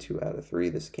 win 2 out of 3.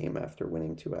 This came after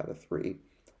winning 2 out of 3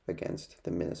 against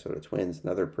the Minnesota Twins,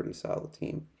 another pretty solid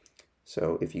team.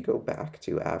 So if you go back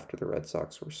to after the Red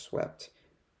Sox were swept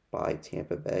by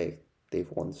Tampa Bay,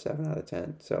 they've won 7 out of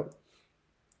 10. So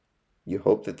you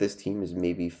hope that this team is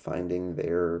maybe finding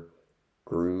their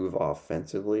groove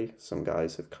offensively. Some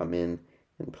guys have come in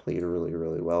and played really,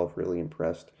 really well. Really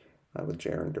impressed with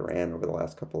Jarren Duran over the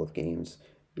last couple of games.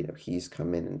 He's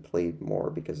come in and played more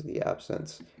because of the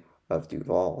absence of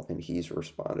Duvall, and he's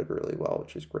responded really well,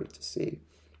 which is great to see.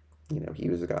 He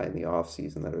was a guy in the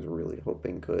offseason that I was really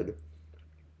hoping could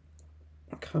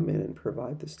come in and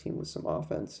provide this team with some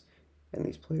offense, and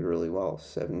he's played really well.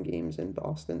 7 games in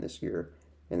Boston this year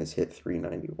and has hit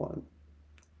 .391.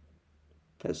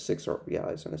 Has 6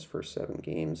 RBIs in his first 7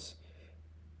 games.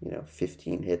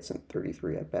 15 hits and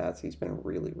 33 at-bats. He's been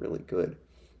really, really good.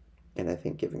 And I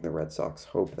think giving the Red Sox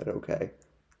hope that, okay,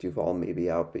 Duvall may be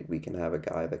out, but we can have a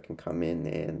guy that can come in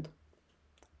and,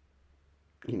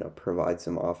 provide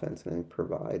some offense and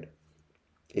provide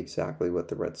exactly what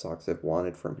the Red Sox have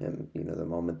wanted from him, the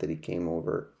moment that he came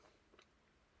over,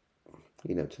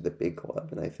 to the big club.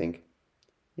 And I think,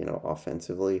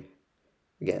 offensively,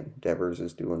 again, Devers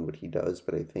is doing what he does,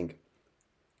 but I think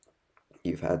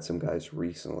you've had some guys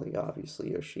recently,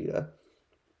 obviously Yoshida,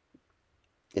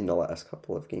 in the last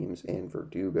couple of games, and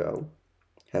Verdugo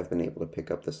have been able to pick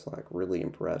up the slack. Really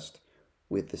impressed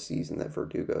with the season that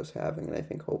Verdugo's having. And I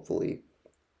think hopefully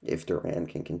if Durant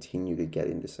can continue to get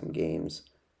into some games,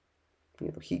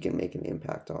 he can make an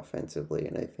impact offensively.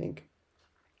 And I think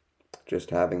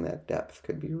just having that depth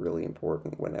could be really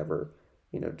important whenever,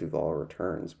 Duval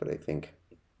returns. But I think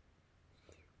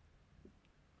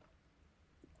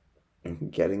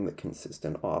getting the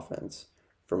consistent offense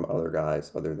from other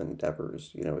guys other than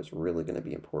Devers, is really going to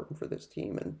be important for this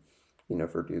team. And,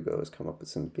 Verdugo has come up with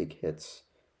some big hits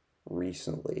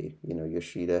recently.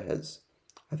 Yoshida has,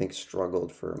 I think,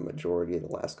 struggled for a majority of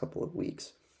the last couple of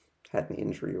weeks, had an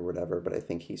injury or whatever, but I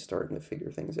think he's starting to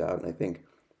figure things out. And I think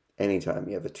anytime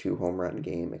you have a 2 home run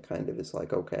game, it kind of is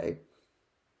like, okay,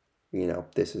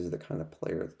 this is the kind of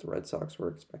player that the Red Sox were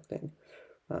expecting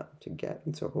to get.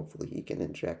 And so hopefully he can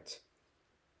inject,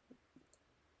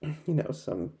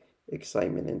 some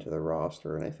excitement into the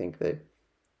roster. And I think that,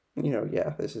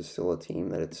 this is still a team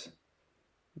that it's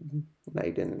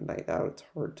night in and night out. It's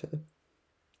hard to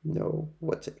know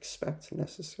what to expect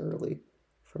necessarily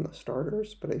from the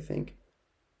starters, but I think,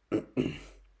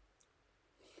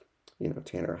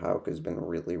 Tanner Houck has been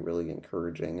really, really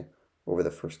encouraging over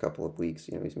the first couple of weeks.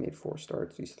 He's made 4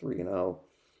 starts. He's 3-0,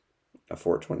 a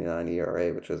 4.29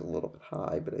 ERA, which is a little bit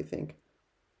high, but I think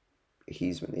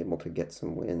he's been able to get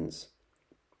some wins.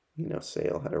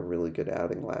 Sale had a really good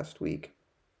outing last week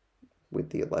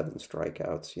with the 11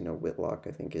 strikeouts. Whitlock,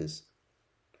 I think, has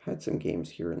had some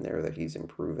games here and there that he's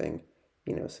improving.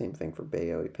 Same thing for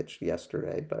Bayo. He pitched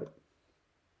yesterday, but,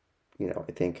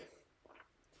 I think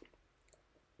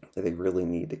they really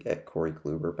need to get Corey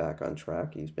Kluber back on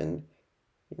track. He's been,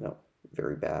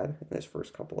 very bad in his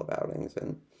first couple of outings.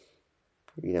 And,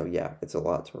 it's a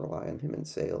lot to rely on him and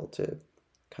Sale to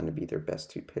kind of be their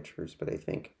best 2 pitchers. But I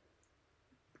think,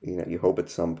 you hope at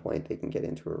some point they can get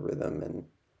into a rhythm. And,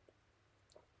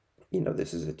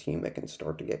 this is a team that can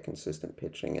start to get consistent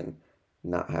pitching and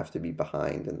not have to be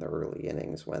behind in the early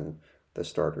innings when the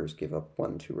starters give up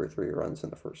 1, 2, or 3 runs in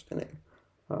the first inning.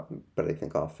 But I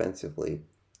think offensively,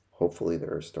 hopefully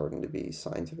there are starting to be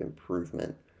signs of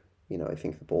improvement. I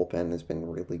think the bullpen has been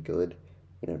really good.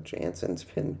 Jansen's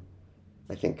been,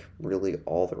 I think, really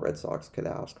all the Red Sox could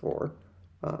ask for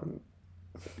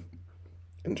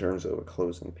in terms of a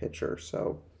closing pitcher.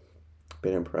 So,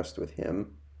 been impressed with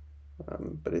him.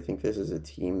 But I think this is a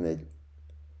team that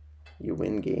you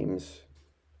win games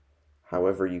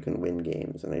however you can win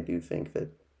games. And I do think that,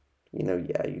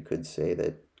 you could say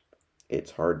that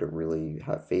it's hard to really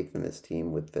have faith in this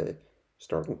team with the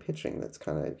starting pitching that's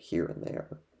kind of here and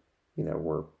there.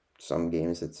 Where some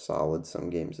games it's solid,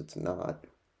 some games it's not.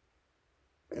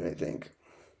 And I think,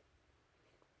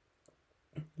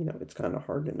 it's kind of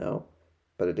hard to know.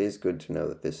 But it is good to know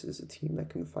that this is a team that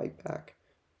can fight back.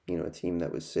 A team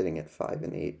that was sitting at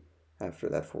 5-8 after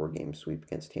that 4-game sweep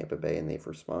against Tampa Bay, and they've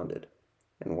responded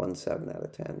and won 7 out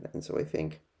of 10. And so I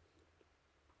think,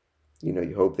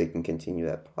 you hope they can continue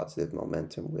that positive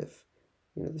momentum with,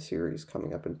 the series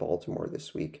coming up in Baltimore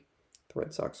this week. The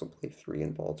Red Sox will play 3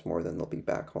 in Baltimore, then they'll be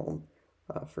back home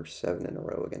for 7 in a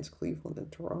row against Cleveland and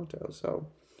Toronto. So,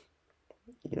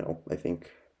 I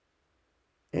think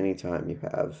anytime you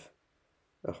have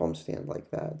a homestand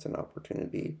like that, it's an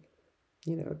opportunity,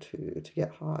 to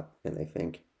get hot. And I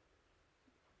think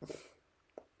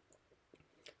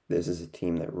this is a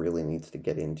team that really needs to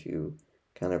get into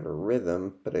kind of a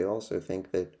rhythm. But I also think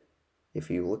that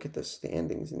if you look at the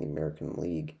standings in the American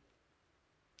League,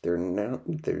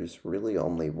 there's really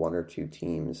only 1 or 2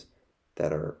 teams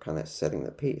that are kind of setting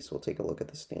the pace. We'll take a look at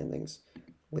the standings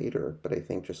later. But I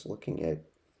think just looking at,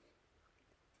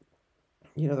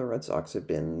 the Red Sox have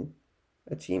been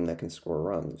a team that can score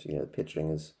runs.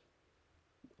 Pitching has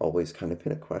always kind of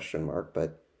been a question mark,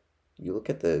 but you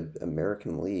look at the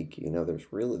American League,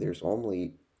 there's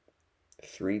only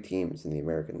 3 teams in the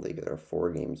American League that are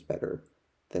 4 games better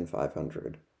than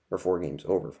 500, or 4 games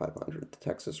over 500. The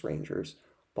Texas Rangers,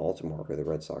 Baltimore, who the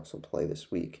Red Sox will play this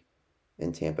week,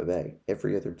 and Tampa Bay.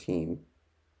 Every other team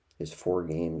is 4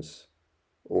 games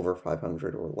over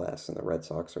 500 or less, and the Red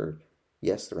Sox are,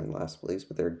 yes, they're in last place,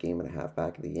 but they're a game and a half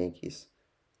back of the Yankees.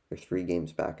 They're 3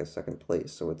 games back of second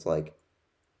place, so it's like,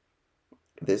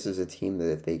 this is a team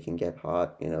that if they can get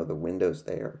hot, the window's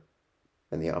there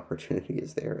and the opportunity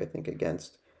is there, I think,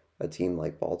 against a team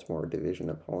like Baltimore, a division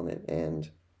opponent. And,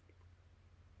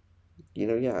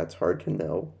 it's hard to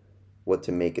know what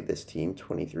to make of this team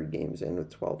 23 games in with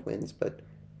 12 wins, but,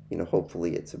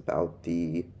 hopefully it's about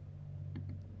the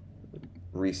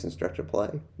recent stretch of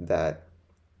play that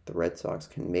the Red Sox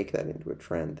can make that into a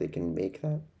trend. They can make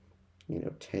that,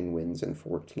 10 wins and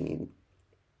 14,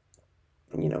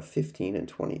 15 and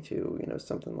 22,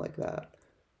 something like that,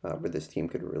 where this team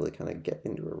could really kind of get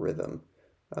into a rhythm.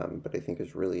 but I think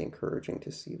it's really encouraging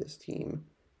to see this team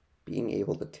being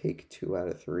able to take 2 out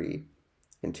of 3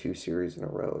 in 2 series in a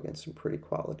row against some pretty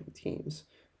quality teams.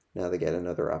 Now they get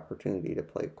another opportunity to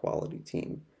play a quality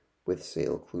team with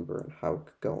Sale, Kluber, and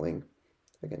Hauk going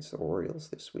against the Orioles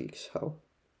this week. So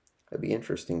it'd be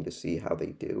interesting to see how they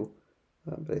do.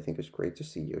 But I think it's great to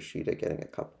see Yoshida getting a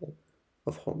couple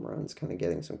of home runs, kind of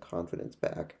getting some confidence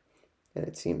back. And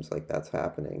it seems like that's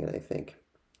happening. And I think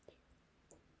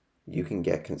you can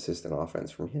get consistent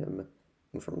offense from him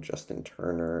and from Justin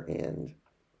Turner and,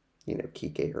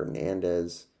 Kike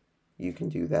Hernandez. You can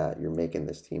do that. You're making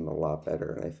this team a lot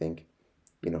better. And I think,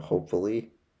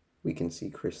 hopefully we can see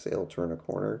Chris Sale turn a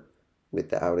corner with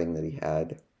the outing that he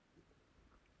had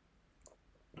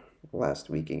last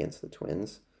week against the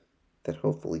Twins, that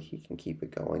hopefully he can keep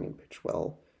it going and pitch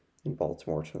well in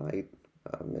Baltimore tonight,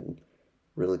 and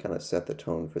really kind of set the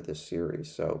tone for this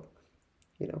series. So,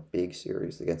 big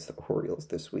series against the Orioles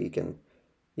this week. And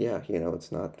yeah,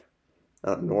 it's not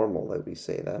normal that we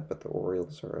say that, but the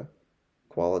Orioles are a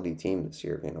quality team this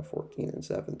year,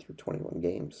 14-7 through 21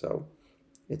 games. So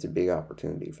it's a big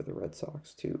opportunity for the Red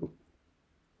Sox to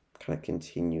kind of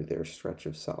continue their stretch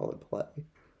of solid play,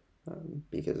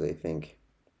 because I think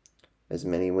as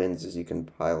many wins as you can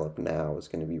pile up now is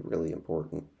going to be really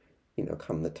important,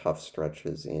 come the tough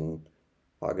stretches in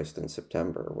August and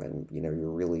September when, you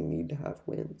really need to have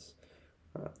wins.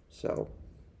 So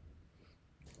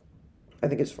I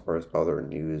think as far as other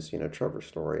news, Trevor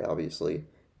Story, obviously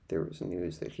there was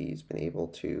news that he's been able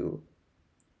to,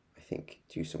 I think,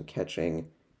 do some catching,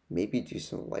 maybe do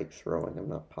some light throwing. I'm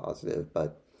not positive,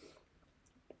 but,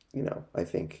 I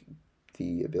think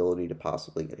the ability to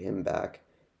possibly get him back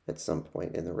at some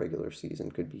point in the regular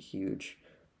season could be huge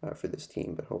for this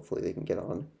team, but hopefully they can get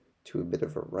on to a bit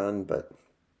of a run. But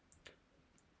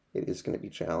it is going to be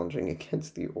challenging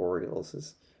against the Orioles,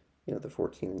 as the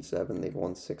 14-7, they've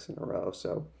won 6 in a row,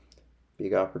 so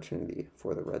big opportunity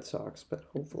for the Red Sox. But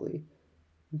hopefully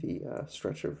the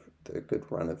stretch of the good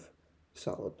run of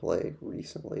solid play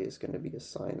recently is going to be a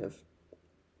sign of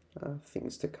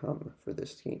things to come for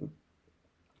this team.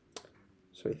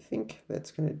 So I think that's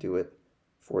going to do it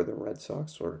for the Red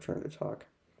Sox. We'll return to talk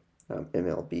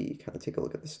MLB, kind of take a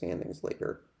look at the standings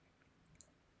later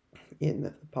in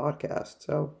the podcast.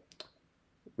 So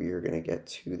we are going to get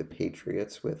to the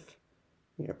Patriots with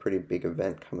a pretty big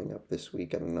event coming up this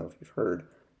week. I don't know if you've heard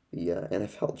the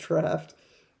NFL draft,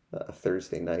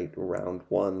 Thursday night round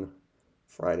 1,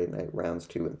 Friday night rounds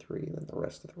 2 and 3, and then the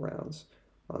rest of the rounds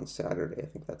on Saturday. I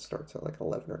think that starts at like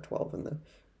 11 or 12 in the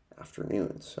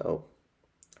afternoon. So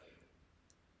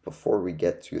before we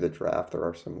get to the draft, there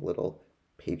are some little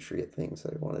Patriot things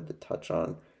that I wanted to touch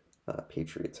on.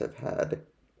 Patriots have had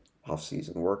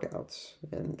off-season workouts,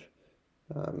 and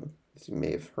as you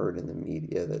may have heard in the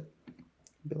media, that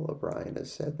Bill O'Brien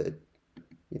has said that,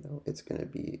 it's going to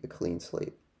be a clean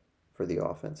slate for the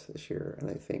offense this year.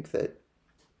 And I think that,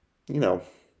 I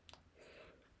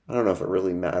don't know if it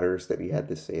really matters that he had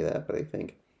to say that, but I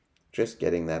think just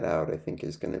getting that out, I think,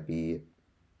 is going to be,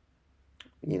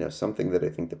 something that I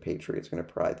think the Patriots are going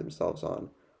to pride themselves on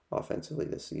offensively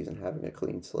this season, having a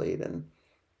clean slate and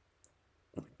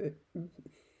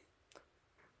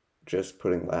just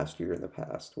putting last year in the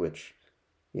past, which,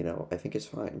 I think is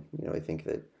fine. I think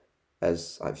that,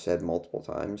 as I've said multiple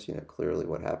times, clearly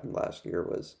what happened last year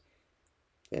was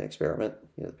an experiment.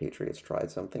 The Patriots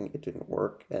tried something, it didn't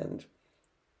work, and,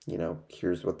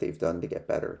 here's what they've done to get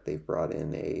better. They've brought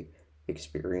in a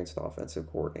experienced offensive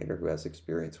coordinator who has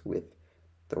experience with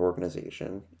the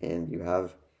organization, and you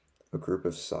have a group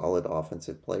of solid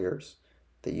offensive players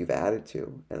that you've added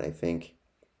to. And I think,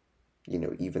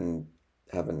 even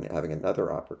having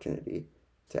another opportunity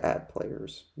to add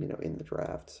players, in the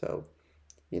draft. So,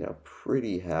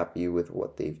 pretty happy with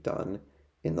what they've done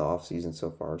in the offseason so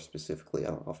far, specifically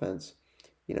on offense.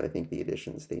 I think the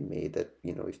additions they made that,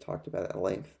 we've talked about at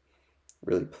length,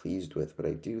 really pleased with. But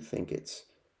I do think it's,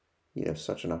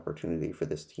 such an opportunity for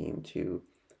this team to,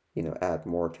 add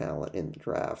more talent in the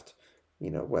draft,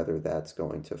 whether that's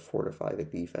going to fortify the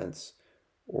defense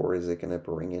or is it going to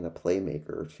bring in a playmaker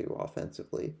or two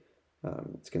offensively.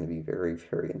 It's going to be very,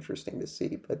 very interesting to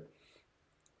see. But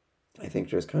I think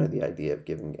just kind of the idea of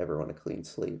giving everyone a clean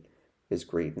slate is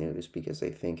great news, because I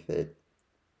think that,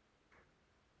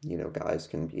 guys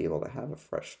can be able to have a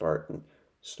fresh start and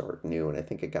start new. And I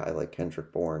think a guy like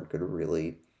Kendrick Bourne could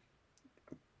really,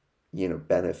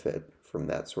 benefit from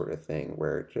that sort of thing,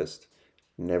 where it just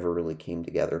never really came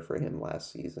together for him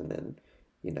last season. And,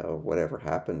 whatever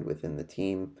happened within the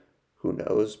team, who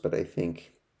knows? But I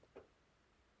think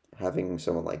having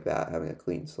someone like that, having a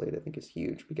clean slate, I think is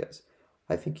huge, because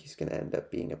I think he's going to end up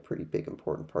being a pretty big,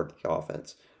 important part of the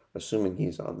offense, assuming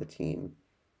he's on the team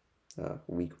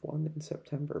week 1 in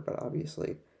September. But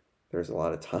obviously, there's a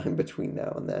lot of time between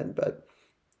now and then. But,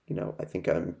 I think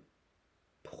I'm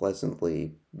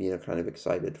pleasantly, kind of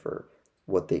excited for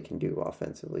what they can do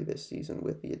offensively this season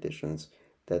with the additions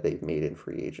that they've made in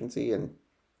free agency. And,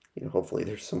 hopefully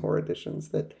there's some more additions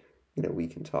that, we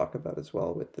can talk about as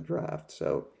well with the draft.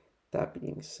 So that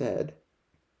being said,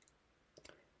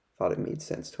 thought it made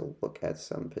sense to look at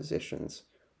some positions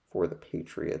for the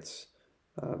Patriots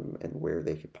and where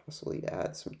they could possibly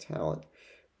add some talent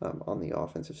on the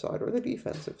offensive side or the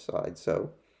defensive side.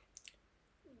 So,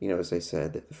 as I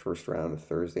said, the first round of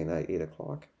Thursday night, 8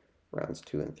 o'clock, rounds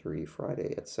 2 and 3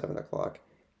 Friday at 7 o'clock,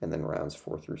 and then rounds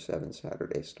 4 through 7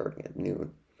 Saturday starting at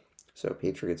noon. So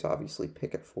Patriots obviously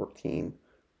pick at 14,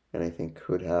 and I think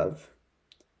could have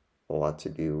a lot to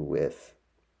do with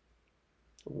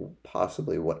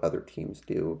possibly what other teams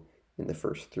do in the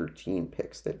first 13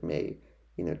 picks that may,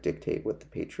 dictate what the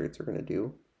Patriots are going to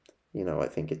do. I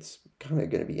think it's kind of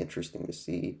going to be interesting to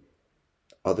see,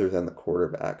 other than the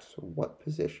quarterbacks, what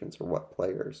positions or what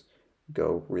players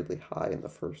go really high in the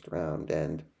first round.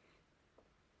 And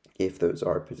if those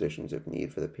are positions of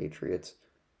need for the Patriots,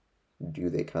 do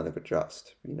they kind of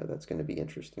adjust? That's going to be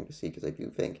interesting to see, because I do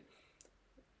think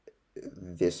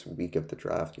this week of the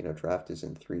draft, draft is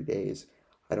in 3 days.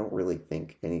 I don't really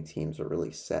think any teams are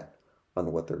really set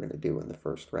on what they're going to do in the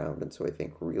first round. And so I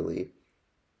think really,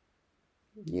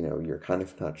 you're kind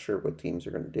of not sure what teams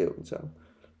are going to do. And so,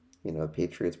 the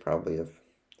Patriots probably have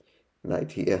an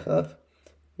idea of,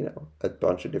 a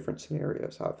bunch of different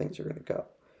scenarios, how things are going to go.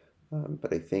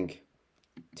 But I think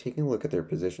taking a look at their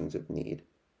positions of need,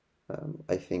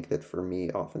 I think that for me,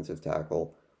 offensive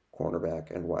tackle,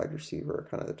 cornerback, and wide receiver are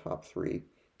kind of the top 3,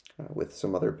 with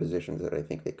some other positions that I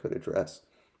think they could address.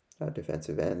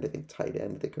 Defensive end, I think tight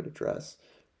end they could address.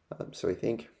 So I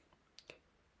think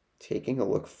taking a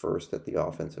look first at the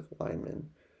offensive lineman,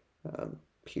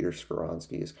 Peter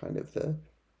Skoronski is kind of the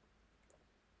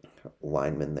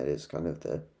lineman that is kind of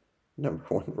the number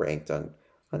 1 ranked on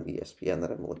ESPN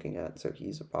that I'm looking at. So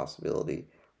he's a possibility.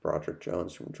 Broderick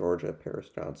Jones from Georgia, Paris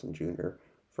Johnson Jr.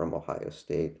 from Ohio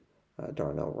State,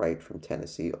 Darnell Wright from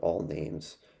Tennessee, all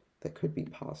names that could be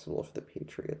possible for the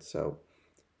Patriots. So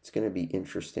it's going to be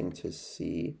interesting to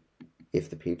see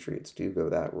if the Patriots do go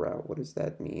that route. What does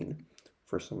that mean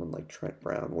for someone like Trent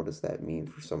Brown? What does that mean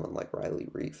for someone like Riley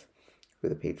Reiff, who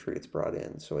the Patriots brought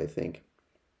in? So I think,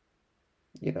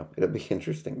 it'll be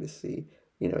interesting to see.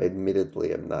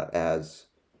 Admittedly, I'm not as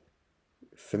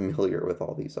familiar with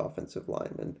all these offensive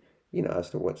linemen,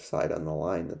 as to which side on the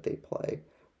line that they play.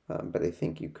 But I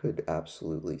think you could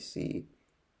absolutely see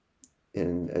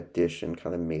an addition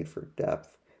kind of made for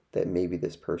depth, that maybe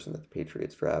this person that the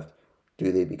Patriots draft, do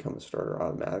they become a starter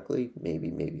automatically? Maybe,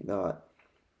 maybe not.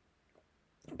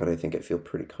 But I think I feel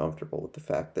pretty comfortable with the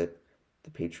fact that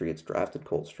the Patriots drafted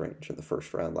Cole Strange in the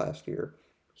first round last year.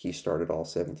 He started all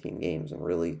 17 games and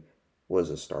really was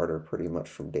a starter pretty much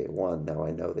from day one. Now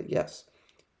I know that, yes,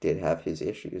 did have his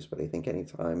issues, but I think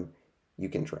anytime you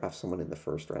can draft someone in the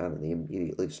first round and they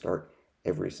immediately start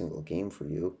every single game for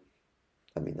you,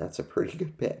 I mean, that's a pretty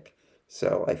good pick.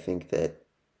 So I think that,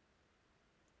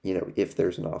 if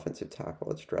there's an offensive tackle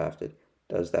that's drafted,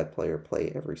 does that player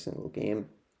play every single game?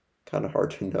 Kind of hard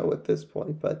to know at this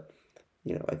point, but,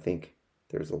 I think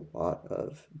there's a lot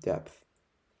of depth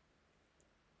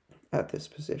at this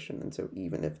position. And so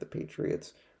even if the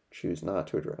Patriots choose not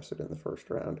to address it in the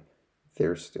first round,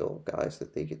 there's still guys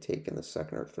that they could take in the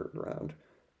second or third round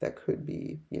that could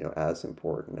be, as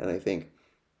important. And I think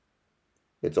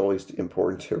it's always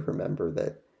important to remember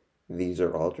that these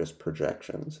are all just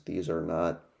projections. These are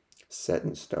not set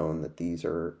in stone, that these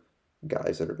are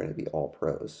guys that are going to be all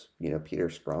pros. Peter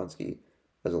Skoronski,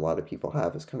 as a lot of people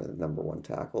have, is kind of the number 1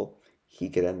 tackle. He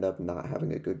could end up not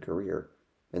having a good career.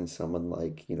 And someone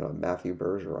like, Matthew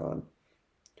Bergeron,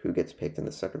 who gets picked in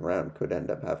the second round, could end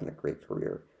up having a great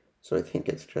career. So I think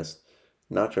it's just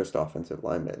not just offensive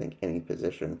linemen. I think any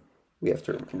position, we have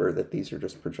to remember that these are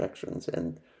just projections,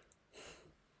 and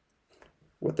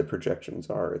what the projections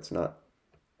are, it's not,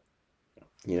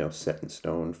 set in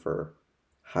stone for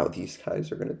how these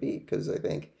guys are going to be. Because I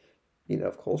think,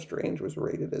 if Cole Strange was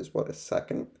rated as a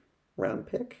second round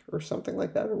pick or something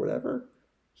like that or whatever,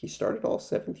 he started all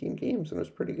 17 games and was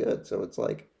pretty good. So it's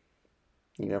like,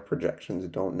 projections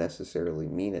don't necessarily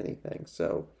mean anything.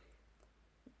 So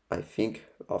I think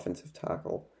offensive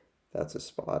tackle, that's a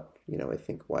spot. I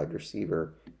think wide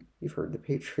receiver, you've heard the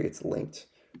Patriots linked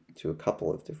to a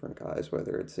couple of different guys,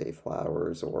 whether it's Zay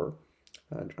Flowers or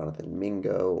Jonathan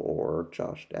Mingo or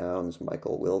Josh Downs,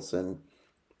 Michael Wilson.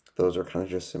 those are kind of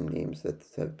just some names that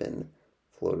have been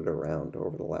floated around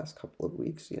over the last couple of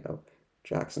weeks.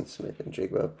 Jackson Smith and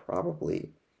Jigba,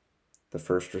 probably the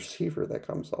first receiver that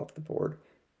comes off the board.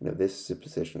 This is a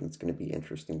position that's going to be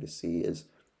interesting to see. Is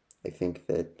I think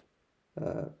that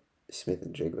Smith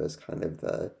and Jigba is kind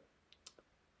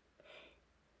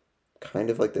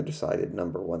of like the decided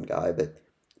number one guy, that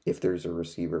if there's a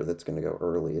receiver that's going to go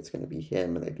early, it's going to be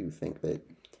him. And I do think that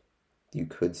you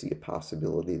could see a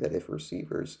possibility that if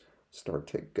receivers start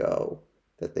to go,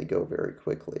 that they go very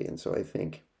quickly. And so I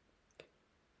think,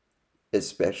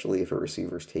 especially if a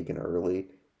receiver's taken early,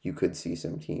 you could see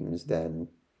some teams then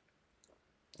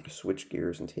switch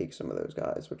gears and take some of those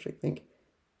guys, which I think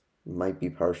might be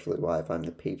partially why, if I'm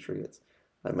the Patriots,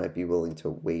 I might be willing to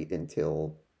wait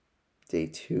until day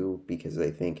 2, because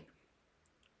I think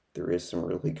there is some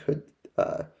really good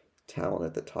talent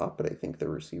at the top, but I think the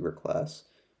receiver class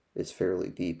is fairly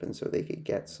deep, and so they could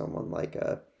get someone like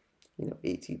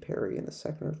A.T. Perry in the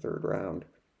second or third round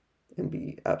and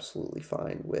be absolutely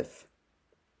fine with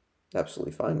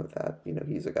that.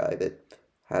 He's a guy that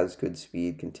has good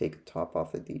speed, can take the top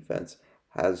off the defense,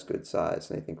 has good size,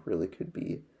 and I think really could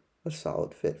be a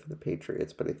solid fit for the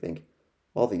Patriots. But I think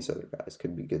all these other guys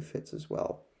could be good fits as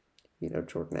well.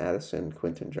 Jordan Addison,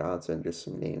 Quentin Johnson, just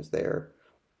some names there.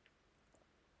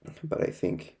 But I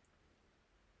think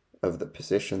of the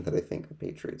position that I think the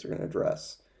Patriots are going to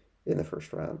address in the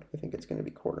first round, I think it's going to be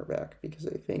cornerback, because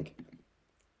I think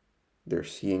they're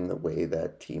seeing the way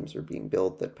that teams are being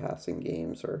built, that passing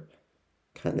games are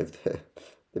kind of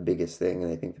the biggest thing.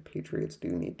 And I think the Patriots do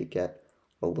need to get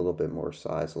a little bit more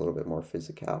size, a little bit more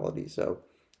physicality. So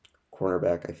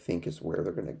cornerback, I think, is where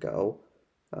they're going to go.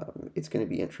 It's going to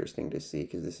be interesting to see,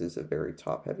 because this is a very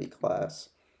top-heavy class,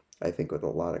 I think, with a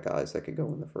lot of guys that could go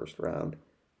in the first round.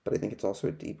 But I think it's also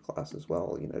a deep class as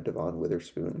well. Devon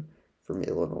Witherspoon from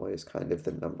Illinois is kind of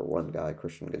the number one guy.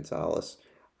 Christian Gonzalez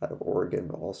out of Oregon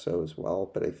also as well.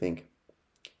 But I think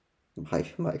my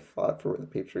thought for where the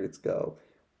Patriots go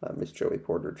is Joey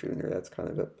Porter Jr. That's kind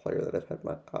of a player that I've had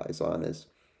my eyes on. Is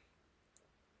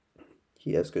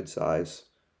he has good size,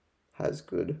 has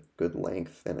good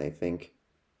length, and I think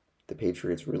the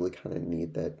Patriots really kind of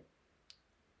need that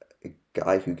a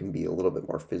guy who can be a little bit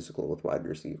more physical with wide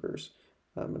receivers.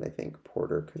 And I think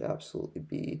Porter could absolutely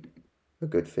be a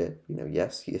good fit.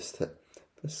 Yes, he is the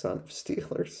son of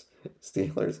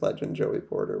Steelers legend Joey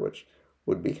Porter, which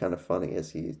would be kind of funny,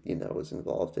 as he, was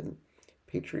involved in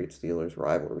Patriots-Steelers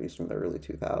rivalries from the early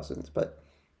 2000s. But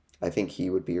I think he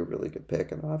would be a really good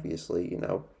pick, and obviously,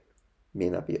 may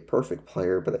not be a perfect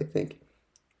player, but I think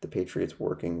the Patriots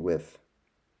working with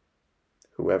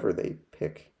whoever they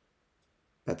pick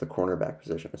at the cornerback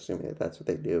position, assuming that that's what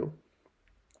they do,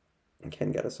 and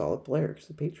can get a solid player, because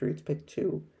the Patriots picked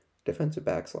 2 defensive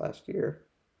backs last year,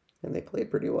 and they played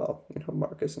pretty well,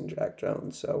 Marcus and Jack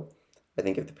Jones. So I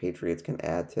think if the Patriots can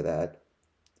add to that,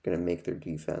 it's going to make their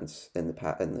defense and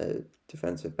the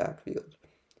defensive backfield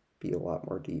be a lot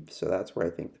more deep. So that's where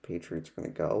I think the Patriots are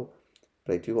going to go.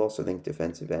 But I do also think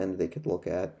defensive end they could look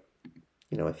at.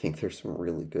 I think there's some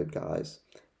really good guys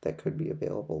that could be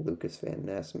available. Lucas Van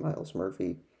Ness, Miles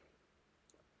Murphy.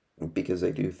 Because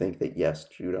I do think that, yes,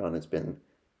 Judon has been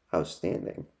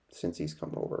outstanding since he's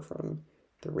come over from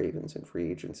the Ravens in free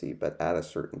agency. But at a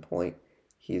certain point,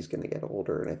 he's going to get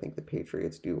older. And I think the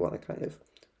Patriots do want to kind of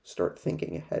start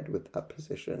thinking ahead with that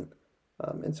position.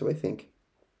 And so I think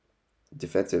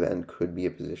defensive end could be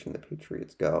a position the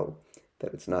Patriots go,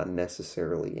 that it's not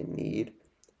necessarily in need.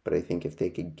 But I think if they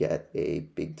could get a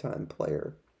big-time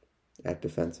player at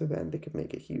defensive end, it could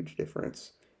make a huge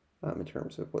difference in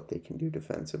terms of what they can do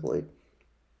defensively.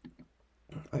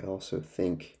 I also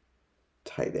think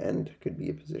tight end could be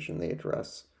a position they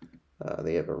address.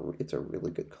 It's a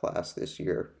really good class this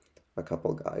year. A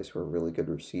couple guys who are really good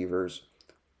receivers.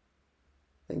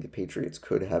 I think the Patriots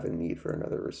could have a need for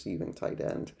another receiving tight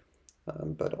end,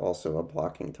 but also a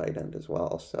blocking tight end as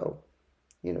well. So,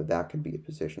 that could be a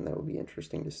position that would be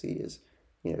interesting to see. Is,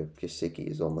 Gesicki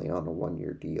is only on a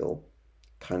 1-year deal,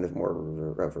 kind of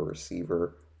more of a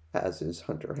receiver, as is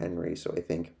Hunter Henry. So I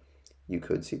think you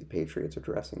could see the Patriots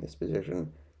addressing this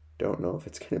position. Don't know if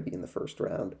it's going to be in the first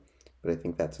round, but I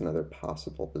think that's another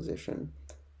possible position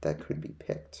that could be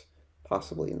picked,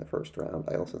 possibly in the first round.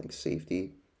 I also think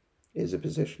safety is a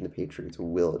position the Patriots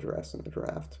will address in the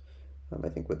draft. I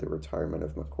think with the retirement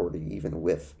of McCourty, even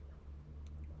with,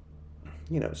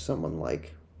 someone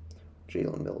like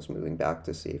Jalen Mills moving back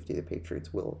to safety, the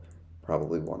Patriots will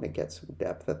probably want to get some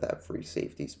depth at that free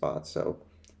safety spot. So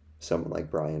someone like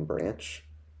Brian Branch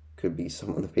could be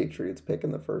someone the Patriots pick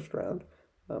in the first round.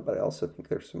 But I also think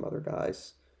there's some other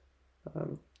guys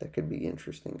that could be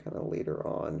interesting kind of later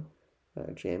on.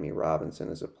 Jamie Robinson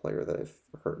is a player that I've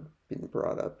heard been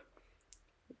brought up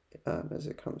as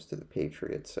it comes to the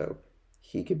Patriots, so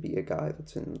he could be a guy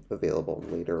that's available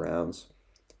in later rounds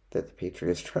that the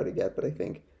Patriots try to get. But I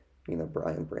think,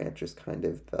 Brian Branch is kind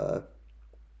of the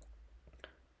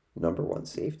number one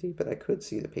safety, but I could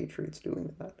see the Patriots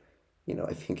doing that.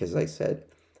 I think, as I said,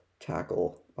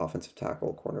 tackle, offensive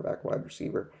tackle, cornerback, wide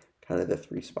receiver, kind of the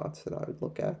three spots that I would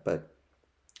look at. But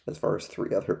as far as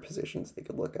three other positions they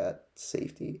could look at,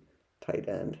 safety, tight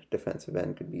end, defensive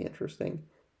end could be interesting.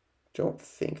 Don't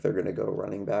think they're going to go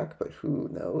running back, but who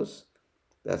knows?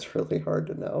 That's really hard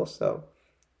to know. So,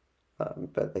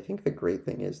 but I think the great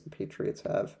thing is the Patriots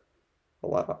have a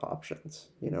lot of options,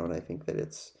 and I think that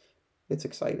it's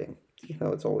exciting.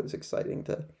 It's always exciting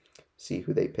to see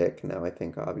who they pick. Now, I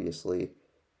think obviously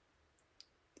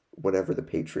whatever the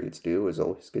Patriots do is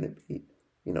always going to be,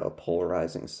 a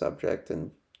polarizing subject.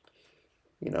 And,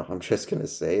 I'm just going to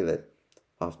say that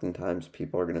oftentimes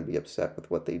people are going to be upset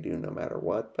with what they do no matter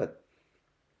what. But,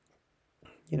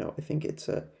 I think it's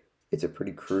a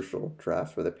pretty crucial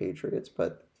draft for the Patriots.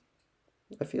 But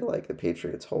I feel like the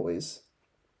Patriots always,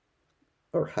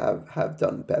 or have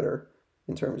done better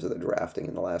in terms of the drafting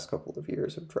in the last couple of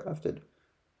years, have drafted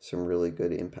some really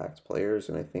good impact players.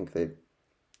 And I think that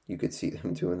you could see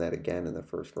them doing that again in the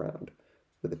first round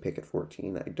with a pick at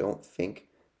 14. I don't think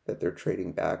that they're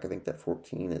trading back. I think that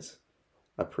 14 is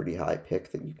a pretty high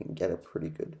pick that you can get a pretty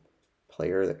good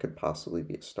player that could possibly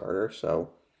be a starter.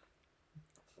 So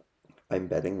I'm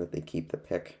betting that they keep the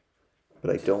pick, but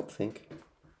I don't think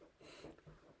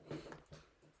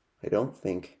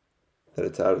that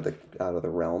it's out of the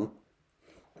realm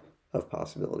of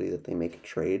possibility that they make a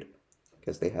trade,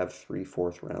 because they have 3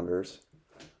 fourth rounders,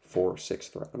 4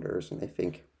 sixth rounders, and I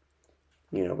think,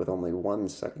 with only 1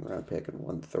 second round pick and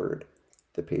 1 third,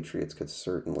 the Patriots could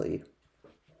certainly,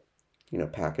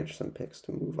 package some picks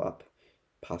to move up,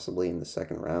 possibly in the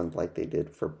second round like they did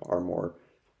for Barmore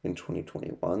in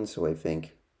 2021. So I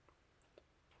think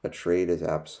a trade is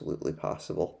absolutely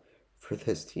possible for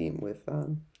this team with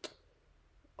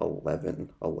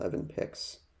 11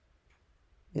 picks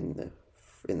in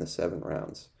the 7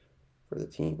 rounds for the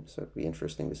team. So it'd be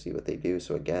interesting to see what they do.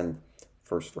 So again,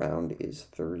 first round is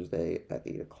Thursday at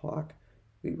 8 o'clock.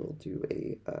 We will do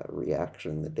a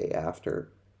reaction the day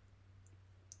after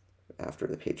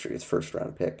the Patriots' first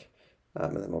round pick.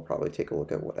 And then we'll probably take a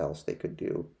look at what else they could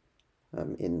do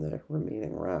in the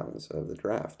remaining rounds of the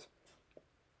draft.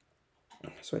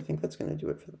 So I think that's going to do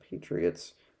it for the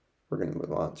Patriots. We're going to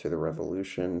move on to the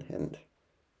Revolution, and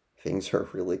things are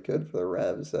really good for the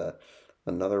Revs.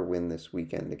 Another win this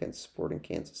weekend against Sporting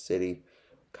Kansas City.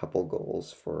 Couple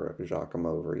goals for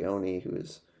Giacomo Vrioni, who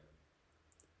has,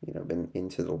 been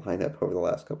into the lineup over the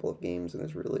last couple of games and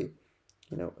has really,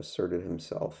 asserted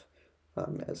himself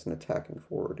as an attacking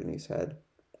forward. And he's had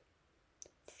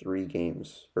 3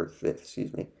 goals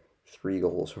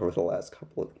over the last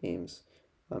couple of games,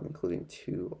 including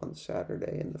 2 on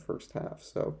Saturday in the first half.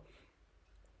 So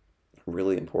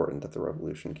really important that the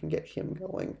Revolution can get him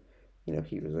going.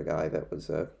 He was a guy that was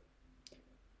I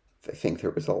think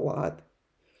there was a lot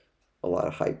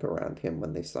of hype around him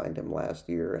when they signed him last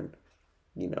year, and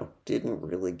didn't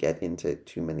really get into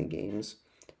too many games.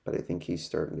 But I think he's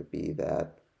starting to be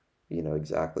that,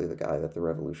 exactly the guy that the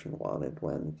Revolution wanted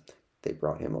when they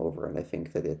brought him over. And I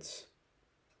think that it's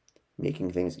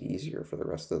making things easier for the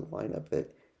rest of the lineup,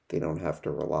 that they don't have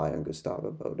to rely on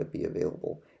Gustavo Bo to be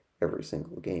available every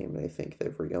single game. And I think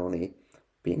that Vrioni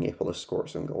being able to score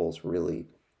some goals really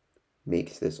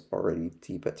makes this already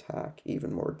deep attack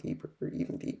even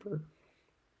deeper.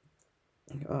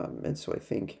 And so I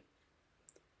think,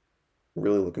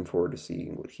 really looking forward to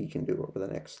seeing what he can do over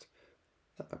the next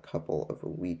couple of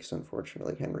weeks.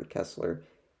 Unfortunately, Henry Kessler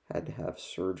had to have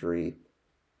surgery.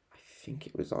 I think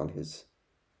it was on his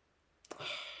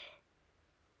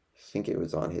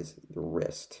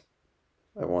wrist,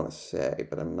 I want to say,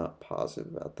 but I'm not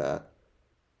positive about that.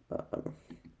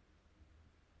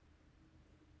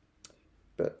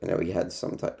 But I know he had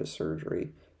some type of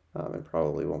surgery, and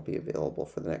probably won't be available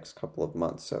for the next couple of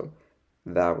months. So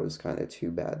that was kind of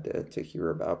too bad to hear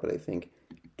about. But I think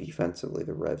defensively,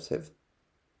 the Revs have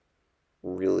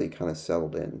really kind of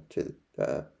settled in to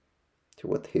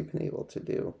what they've been able to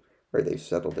do, or they've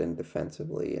settled in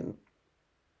defensively and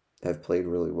have played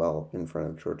really well in front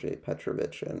of George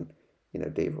Petrovic. And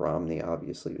Dave Romney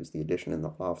obviously was the addition in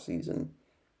the offseason.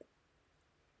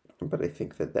 But I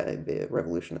think that the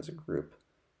Revolution as a group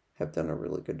have done a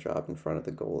really good job in front of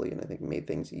the goalie, and I think made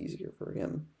things easier for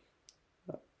him.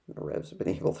 The Revs have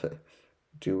been able to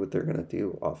do what they're going to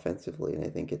do offensively, and I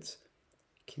think it's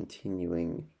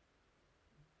continuing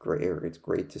great. It's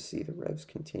great to see the Revs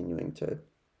continuing to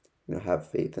have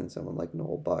faith in someone like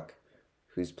Noel Buck,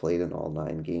 who's played in all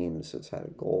 9 games, has had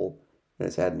a goal, and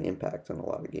has had an impact on a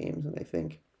lot of games. And I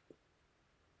think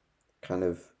kind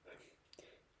of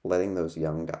letting those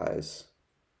young guys,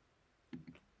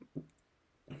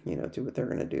 do what they're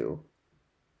going to do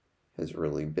has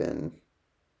really been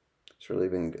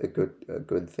a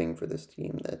good thing for this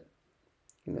team, that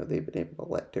they've been able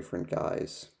to let different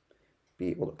guys be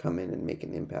able to come in and make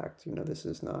an impact. This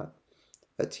is not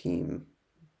a team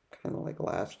kind of like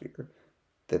last year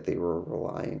that they were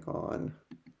relying on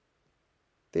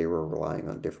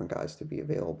different guys to be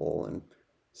available, and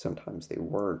sometimes they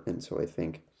weren't. And so I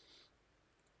think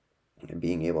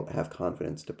being able to have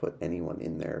confidence to put anyone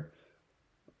in there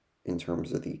in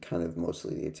terms of the kind of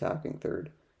mostly the attacking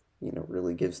third,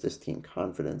 really gives this team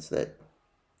confidence that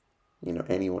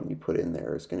anyone you put in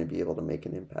there is going to be able to make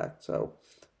an impact. So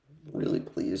really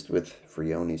pleased with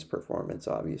Frione's performance.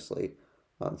 Obviously,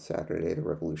 on Saturday, the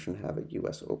Revolution have a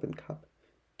U.S. Open Cup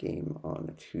game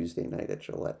on Tuesday night at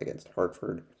Gillette against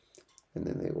Hartford, and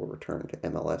then they will return to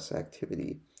MLS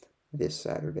activity this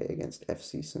Saturday against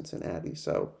FC Cincinnati.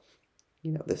 So,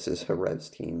 this is a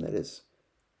Revs team that has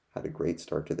had a great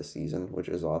start to the season, which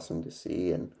is awesome to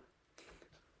see. And,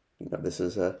 this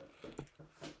is a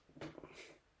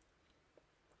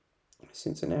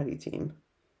Cincinnati team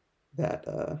that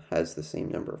has the same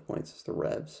number of points as the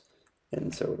Revs.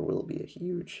 And so it will be a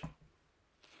huge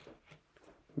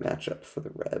matchup for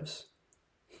the Revs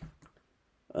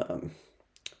on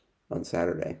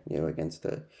Saturday, against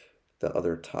the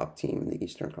other top team in the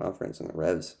Eastern Conference. And the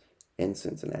Revs and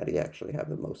Cincinnati actually have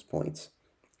the most points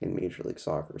in Major League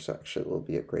Soccer. So actually it will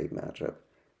be a great matchup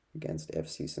against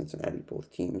FC Cincinnati.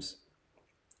 Both teams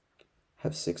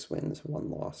have 6 wins, 1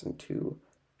 loss, and 2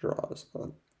 draws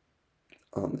on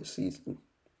the season.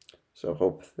 So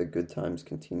hope the good times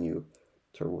continue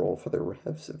to roll for the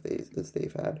Revs as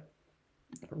they've had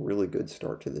a really good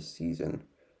start to the season.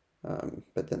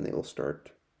 But then they will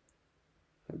start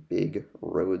a big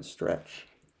road stretch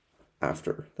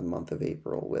after the month of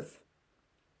April with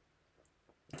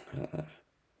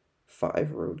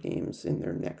 5 road games in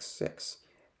their next 6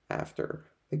 after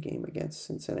the game against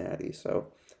Cincinnati. So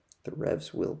the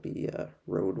Revs will be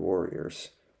road warriors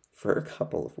for a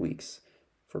couple of weeks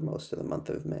for most of the month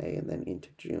of May and then into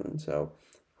June. So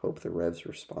hope the Revs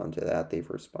respond to that. They've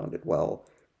responded well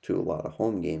to a lot of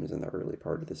home games in the early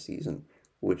part of the season,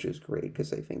 which is great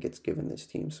because I think it's given this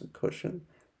team some cushion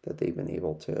that they've been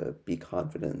able to be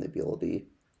confident in the ability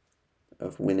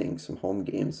of winning some home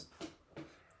games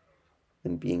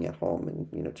and being at home and,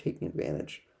 taking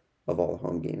advantage of all the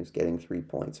home games, getting 3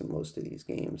 points in most of these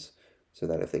games so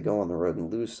that if they go on the road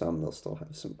and lose some, they'll still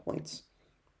have some points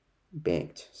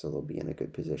banked. So they'll be in a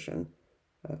good position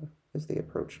as they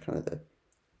approach kind of the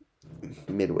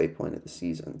midway point of the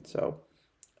season. So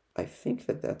I think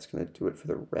that's going to do it for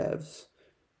the Revs.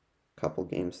 Couple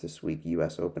games this week,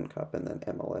 U.S. Open Cup, and then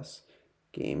MLS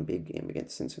game, big game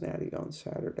against Cincinnati on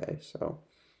Saturday. So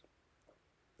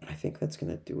I think that's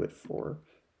going to do it for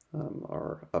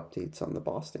our updates on the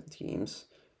Boston teams.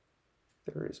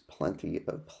 There is plenty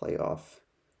of playoff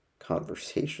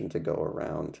conversation to go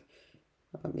around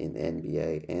in the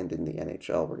NBA and in the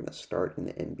NHL. We're going to start in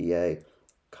the NBA.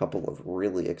 Couple of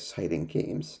really exciting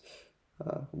games.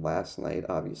 Last night,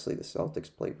 obviously, the Celtics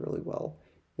played really well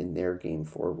in their Game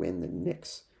 4 win. The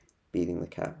Knicks beating the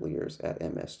Cavaliers at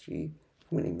MSG,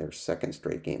 winning their 2nd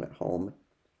straight game at home.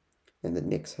 And the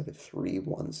Knicks have a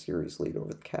 3-1 series lead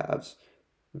over the Cavs.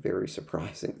 Very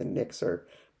surprising. The Knicks are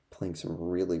playing some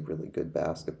really, really good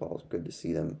basketball. It's good to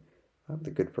see them, the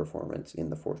good performance in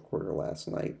the 4th quarter last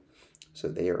night. So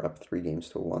they are up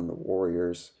 3-1. The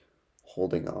Warriors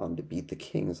holding on to beat the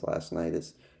Kings last night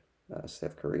as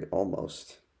Steph Curry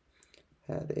almost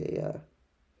had a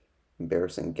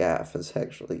embarrassing gaffe, as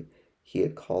actually he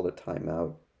had called a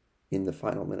timeout in the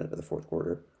final minute of the 4th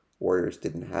quarter. Warriors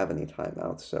didn't have any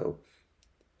timeouts, so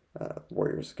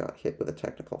Warriors got hit with a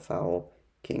technical foul.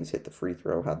 Kings hit the free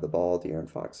throw, had the ball. De'Aaron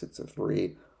Fox hits a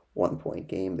 3, 1-point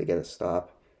game. They get a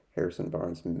stop. Harrison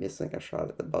Barnes missing a shot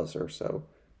at the buzzer, so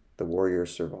the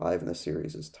Warriors survive and the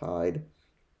series is tied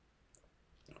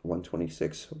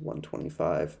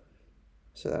 126-125.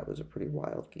 So that was a pretty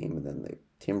wild game. And then the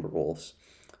Timberwolves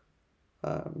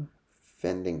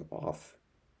fending off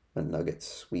a Nuggets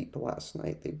sweep last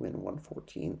night. They win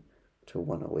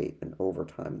 114-108 in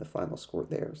overtime, the final score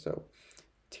there. So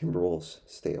Timberwolves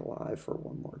stay alive for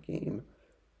one more game.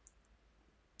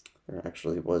 There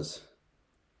actually was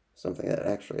something that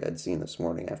actually I'd seen this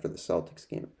morning after the Celtics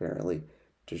game. Apparently,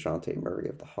 DeJounte Murray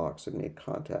of the Hawks had made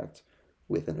contact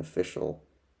with an official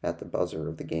at the buzzer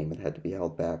of the game and had to be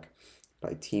held back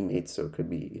by teammates, so it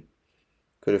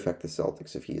could affect the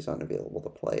Celtics if he is unavailable to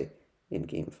play in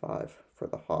Game 5 for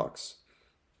the Hawks.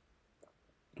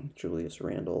 Julius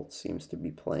Randle seems to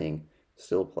be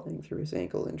still playing through his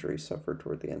ankle injury suffered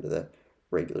toward the end of the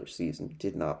regular season.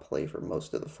 Did not play for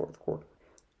most of the fourth quarter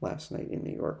last night in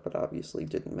New York, but obviously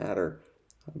didn't matter.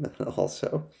 And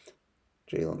also,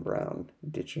 Jaylen Brown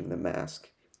ditching the mask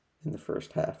in the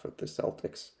first half of the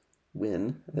Celtics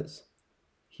win, as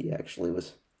he actually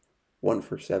was 1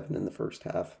 for 7 in the first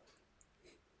half.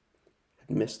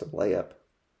 Had missed a layup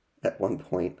at one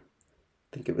point.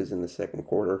 I think it was in the second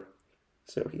quarter.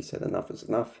 So he said enough is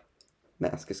enough.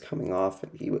 Mask is coming off,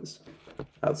 and he was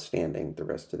outstanding the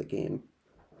rest of the game.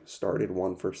 Started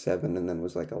 1 for 7 and then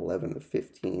was like 11 of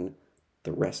 15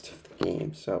 the rest of the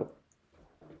game. So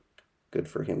good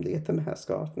for him to get the mask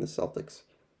off, and the Celtics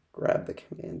grab the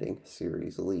commanding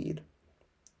series lead.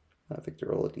 Victor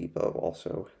Oladipo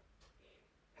also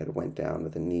had went down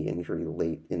with a knee injury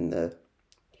late in the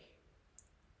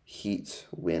Heat's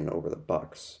win over the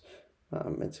Bucks.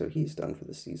 And so he's done for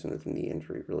the season with a knee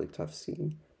injury. Really tough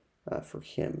scene for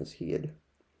him, as he had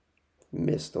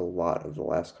missed a lot of the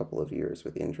last couple of years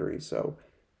with injuries. So,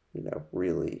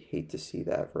 really hate to see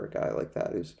that for a guy like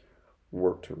that who's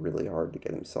worked really hard to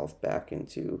get himself back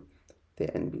into the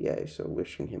NBA. So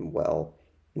wishing him well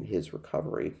in his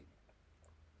recovery.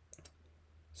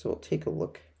 So we'll take a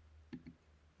look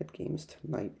at games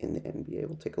tonight in the NBA.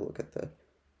 We'll take a look at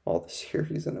all the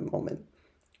series in a moment.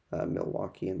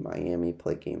 Milwaukee and Miami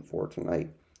play Game 4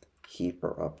 tonight. Heat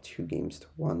are up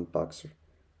 2-1. Bucks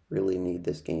really need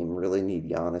this game, really need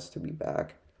Giannis to be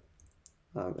back.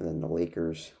 And then the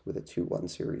Lakers, with a 2-1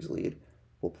 series lead,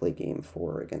 will play Game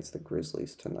 4 against the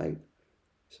Grizzlies tonight.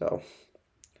 So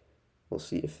we'll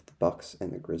see if the Bucks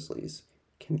and the Grizzlies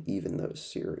can even those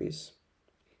series.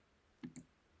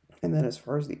 And then as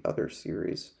far as the other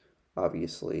series,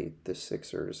 obviously the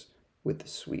Sixers with the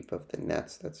sweep of the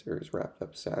Nets. That series wrapped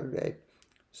up Saturday,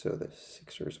 so the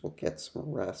Sixers will get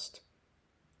some rest.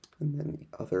 And then the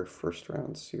other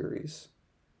first-round series,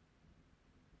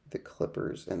 the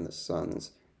Clippers and the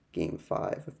Suns, Game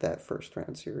 5 of that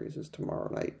first-round series is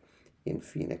tomorrow night in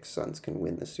Phoenix. Suns can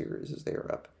win the series as they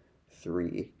are up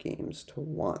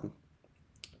 3-1.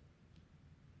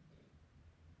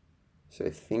 So I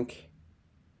think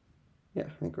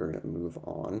we're going to move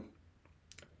on.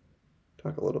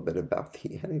 Talk a little bit about the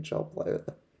NHL play,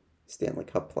 the Stanley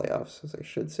Cup playoffs, as I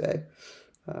should say.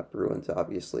 Bruins,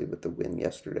 obviously, with the win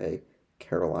yesterday.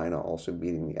 Carolina also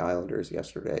beating the Islanders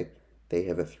yesterday. They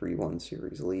have a 3-1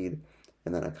 series lead.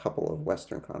 And then a couple of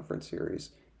Western Conference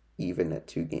series, even at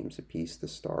 2 games apiece. The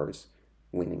Stars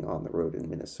winning on the road in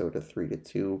Minnesota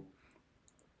 3-2.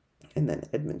 And then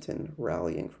Edmonton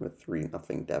rallying from a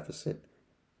 3-0 deficit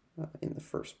in the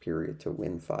first period to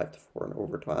win 5-4 in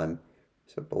overtime.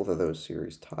 So both of those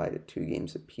series tied at 2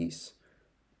 games apiece.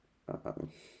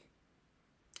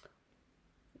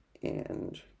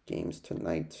 And games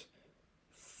tonight,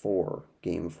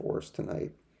 Game 4s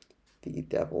tonight. The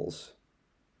Devils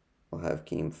will have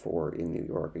Game 4 in New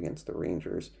York against the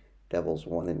Rangers. Devils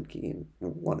won in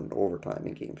overtime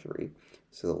in Game 3,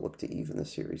 so they'll look to even the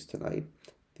series tonight.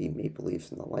 The Maple Leafs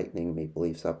and the Lightning. Maple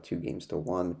Leafs up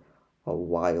 2-1. A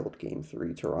wild Game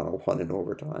 3. Toronto won in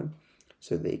overtime,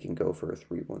 so they can go for a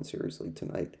 3-1 series lead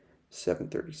tonight.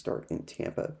 7:30 start in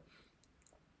Tampa.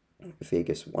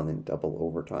 Vegas won in double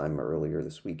overtime earlier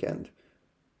this weekend,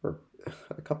 or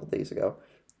a couple days ago,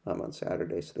 on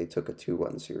Saturday. So they took a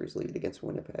 2-1 series lead against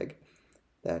Winnipeg.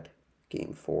 That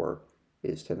Game 4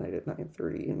 is tonight at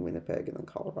 9:30 in Winnipeg, and then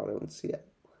Colorado and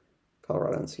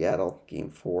Seattle, Game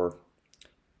 4.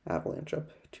 Avalanche up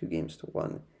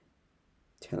 2-1.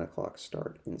 10 o'clock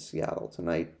start in Seattle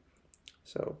tonight.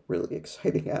 So really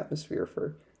exciting atmosphere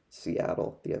for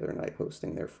Seattle the other night,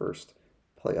 hosting their first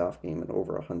playoff game in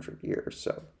over 100 years.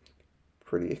 So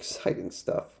pretty exciting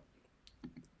stuff.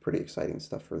 Pretty exciting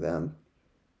stuff for them.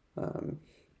 And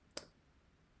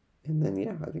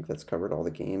then, I think that's covered all the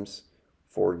games.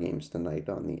 4 games tonight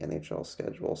on the NHL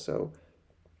schedule. So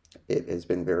it has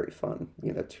been very fun,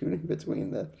 tuning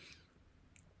between the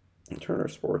Turner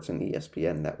Sports and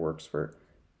ESPN networks for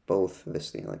both the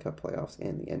Stanley Cup playoffs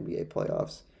and the NBA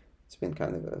playoffs. It's been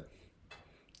kind of a,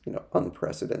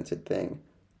 unprecedented thing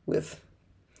with,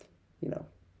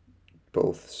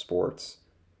 both sports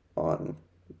on,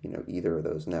 either of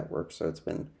those networks. So it's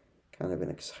been kind of an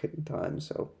exciting time.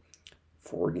 So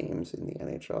 4 games in the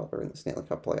NHL or in the Stanley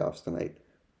Cup playoffs tonight,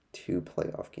 2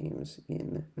 playoff games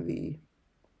in the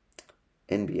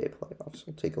NBA playoffs.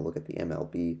 We'll take a look at the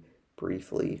MLB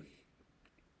briefly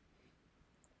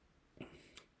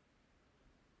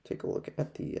take a look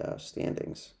at the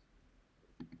standings.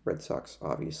 Red Sox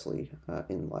obviously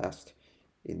in last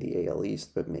in the AL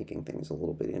East, but making things a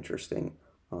little bit interesting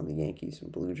on the Yankees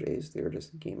and Blue Jays. They're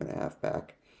just a game and a half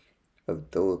back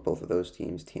of both of those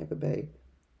teams. Tampa Bay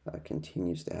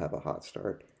continues to have a hot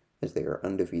start as they are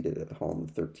undefeated at home,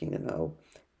 13-0,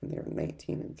 and they're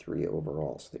 19-3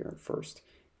 overall. So they're in first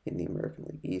in the American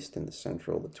League East. In the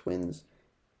Central, the Twins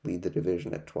lead the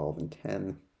division at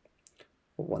 12-10,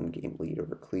 a one-game lead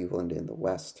over Cleveland. In the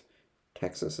West,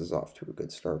 Texas is off to a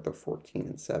good start. They're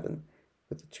 14-7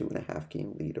 with a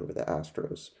 2.5-game lead over the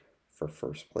Astros for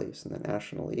first place. In the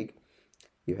National League,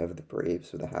 you have the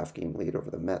Braves with a half-game lead over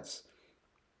the Mets,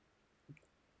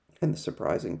 and the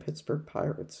surprising Pittsburgh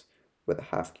Pirates with a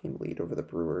half-game lead over the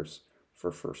Brewers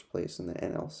for first place in the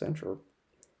NL Central.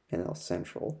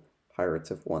 Pirates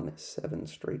have won 7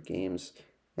 straight games,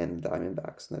 and the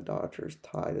Diamondbacks and the Dodgers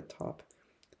tied atop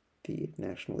the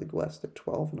National League West at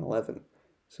 12-11.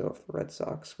 So if the Red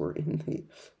Sox were in the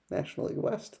National League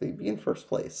West, they'd be in first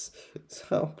place.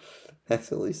 So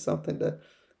that's at least something to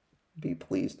be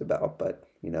pleased about. But,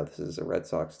 this is a Red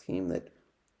Sox team that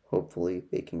hopefully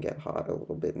they can get hot a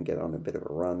little bit and get on a bit of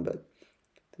a run. But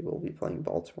they will be playing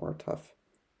Baltimore, a tough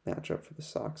matchup for the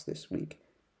Sox this week,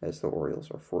 as the Orioles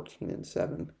are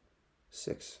 14-7,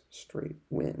 6 straight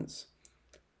wins.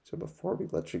 So before we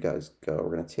let you guys go,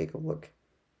 we're going to take a look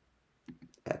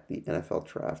at the NFL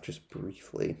draft just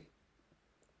briefly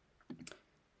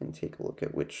and take a look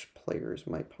at which players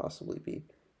might possibly be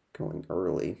going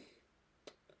early.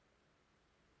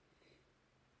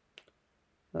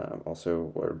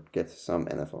 Also, we'll get to some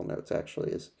NFL notes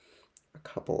actually, is a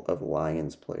couple of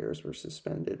Lions players were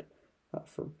suspended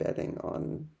for betting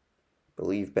on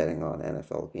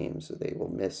NFL games, so they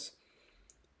will miss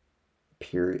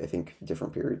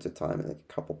different periods of time. I think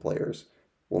a couple players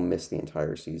will miss the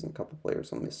entire season. A couple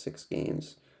players will miss 6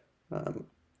 games.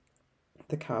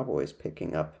 The Cowboys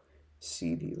picking up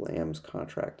CeeDee Lamb's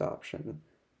contract option.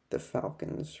 The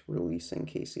Falcons releasing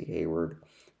Casey Hayward,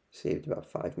 saved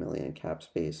about $5 million in cap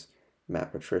space.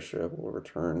 Matt Patricia will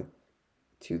return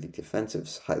to the defensive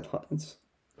sidelines,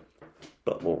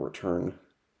 but will return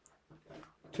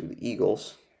to the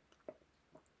Eagles,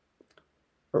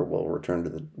 or will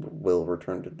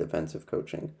return to defensive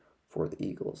coaching for the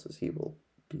Eagles, as he will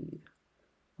be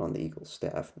on the Eagles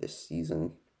staff this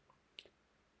season.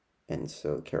 And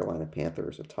so the Carolina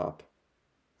Panthers atop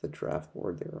the draft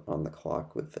board. They're on the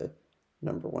clock with the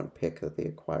number 1 pick that they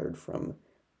acquired from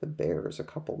the Bears a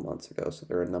couple months ago. So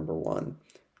they're at number 1.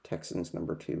 Texans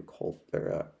number 2.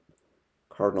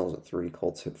 Cardinals at 3.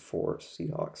 Colts at 4.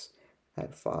 Seahawks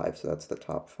at 5. So that's the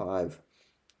top 5.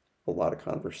 A lot of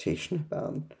conversation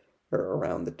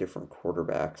around the different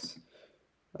quarterbacks.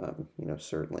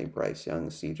 Certainly Bryce Young,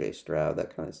 CJ Stroud,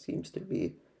 that kind of seems to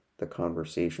be the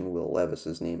conversation. Will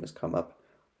Levis's name has come up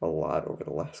a lot over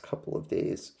the last couple of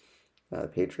days. The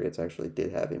Patriots actually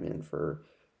did have him in for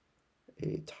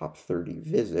a top 30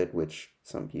 visit, which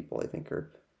some people I think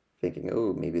are thinking,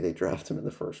 oh, maybe they draft him in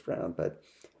the first round, but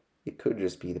it could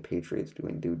just be the Patriots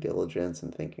doing due diligence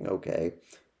and thinking, okay,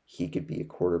 he could be a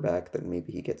quarterback, then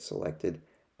maybe he gets selected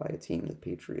by a team the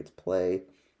Patriots play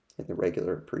in the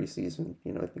regular preseason.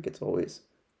 I think it's always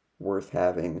worth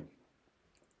having,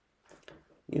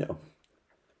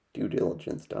 due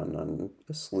diligence done on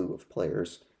a slew of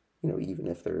players, even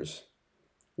if there's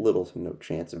little to no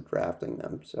chance of drafting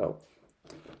them. So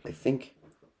I think,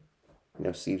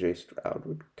 CJ Stroud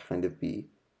would kind of be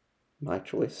my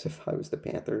choice if I was the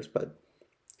Panthers, but,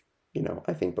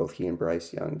 I think both he and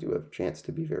Bryce Young do have a chance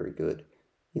to be very good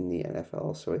in the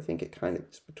NFL, so I think it kind of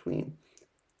is between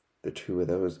the two of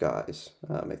those guys.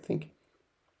 I think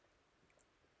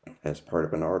as part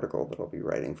of an article that I'll be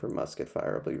writing for Musket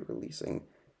Fire, I'll be releasing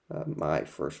my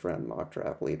first round mock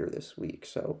draft later this week,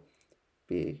 so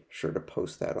be sure to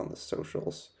post that on the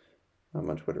socials, on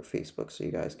Twitter, Facebook, so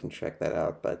you guys can check that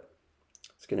out. But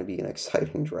it's going to be an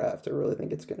exciting draft. I really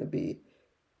think it's going to be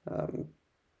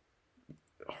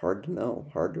hard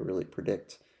to really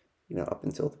predict, up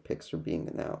until the picks are being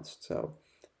announced. So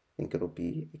I think it'll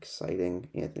be exciting.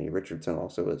 Anthony Richardson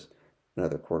also is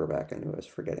another quarterback. I knew I was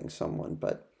forgetting someone,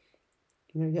 but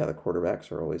the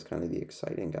quarterbacks are always kind of the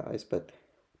exciting guys, but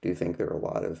I do think there are a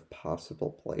lot of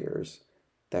possible players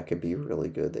that could be really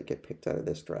good that get picked out of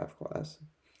this draft class.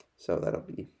 So that'll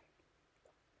be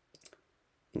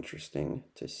interesting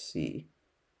to see.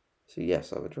 So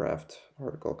yes, I have a draft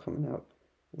article coming out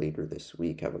later this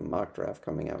week. I have a mock draft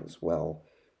coming out as well.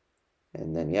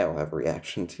 And then, we'll have a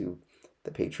reaction to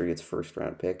the Patriots' first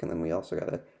round pick. And then we also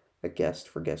got a guest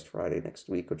for Guest Friday next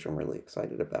week, which I'm really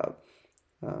excited about.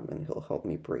 And he'll help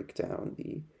me break down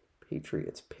the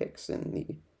Patriots picks in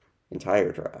the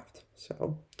entire draft.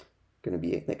 So, going to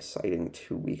be an exciting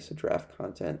 2 weeks of draft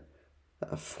content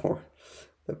for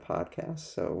the podcast.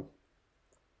 So,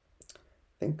 I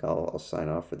think I'll sign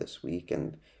off for this week,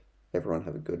 and everyone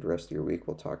have a good rest of your week.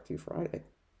 We'll talk to you Friday.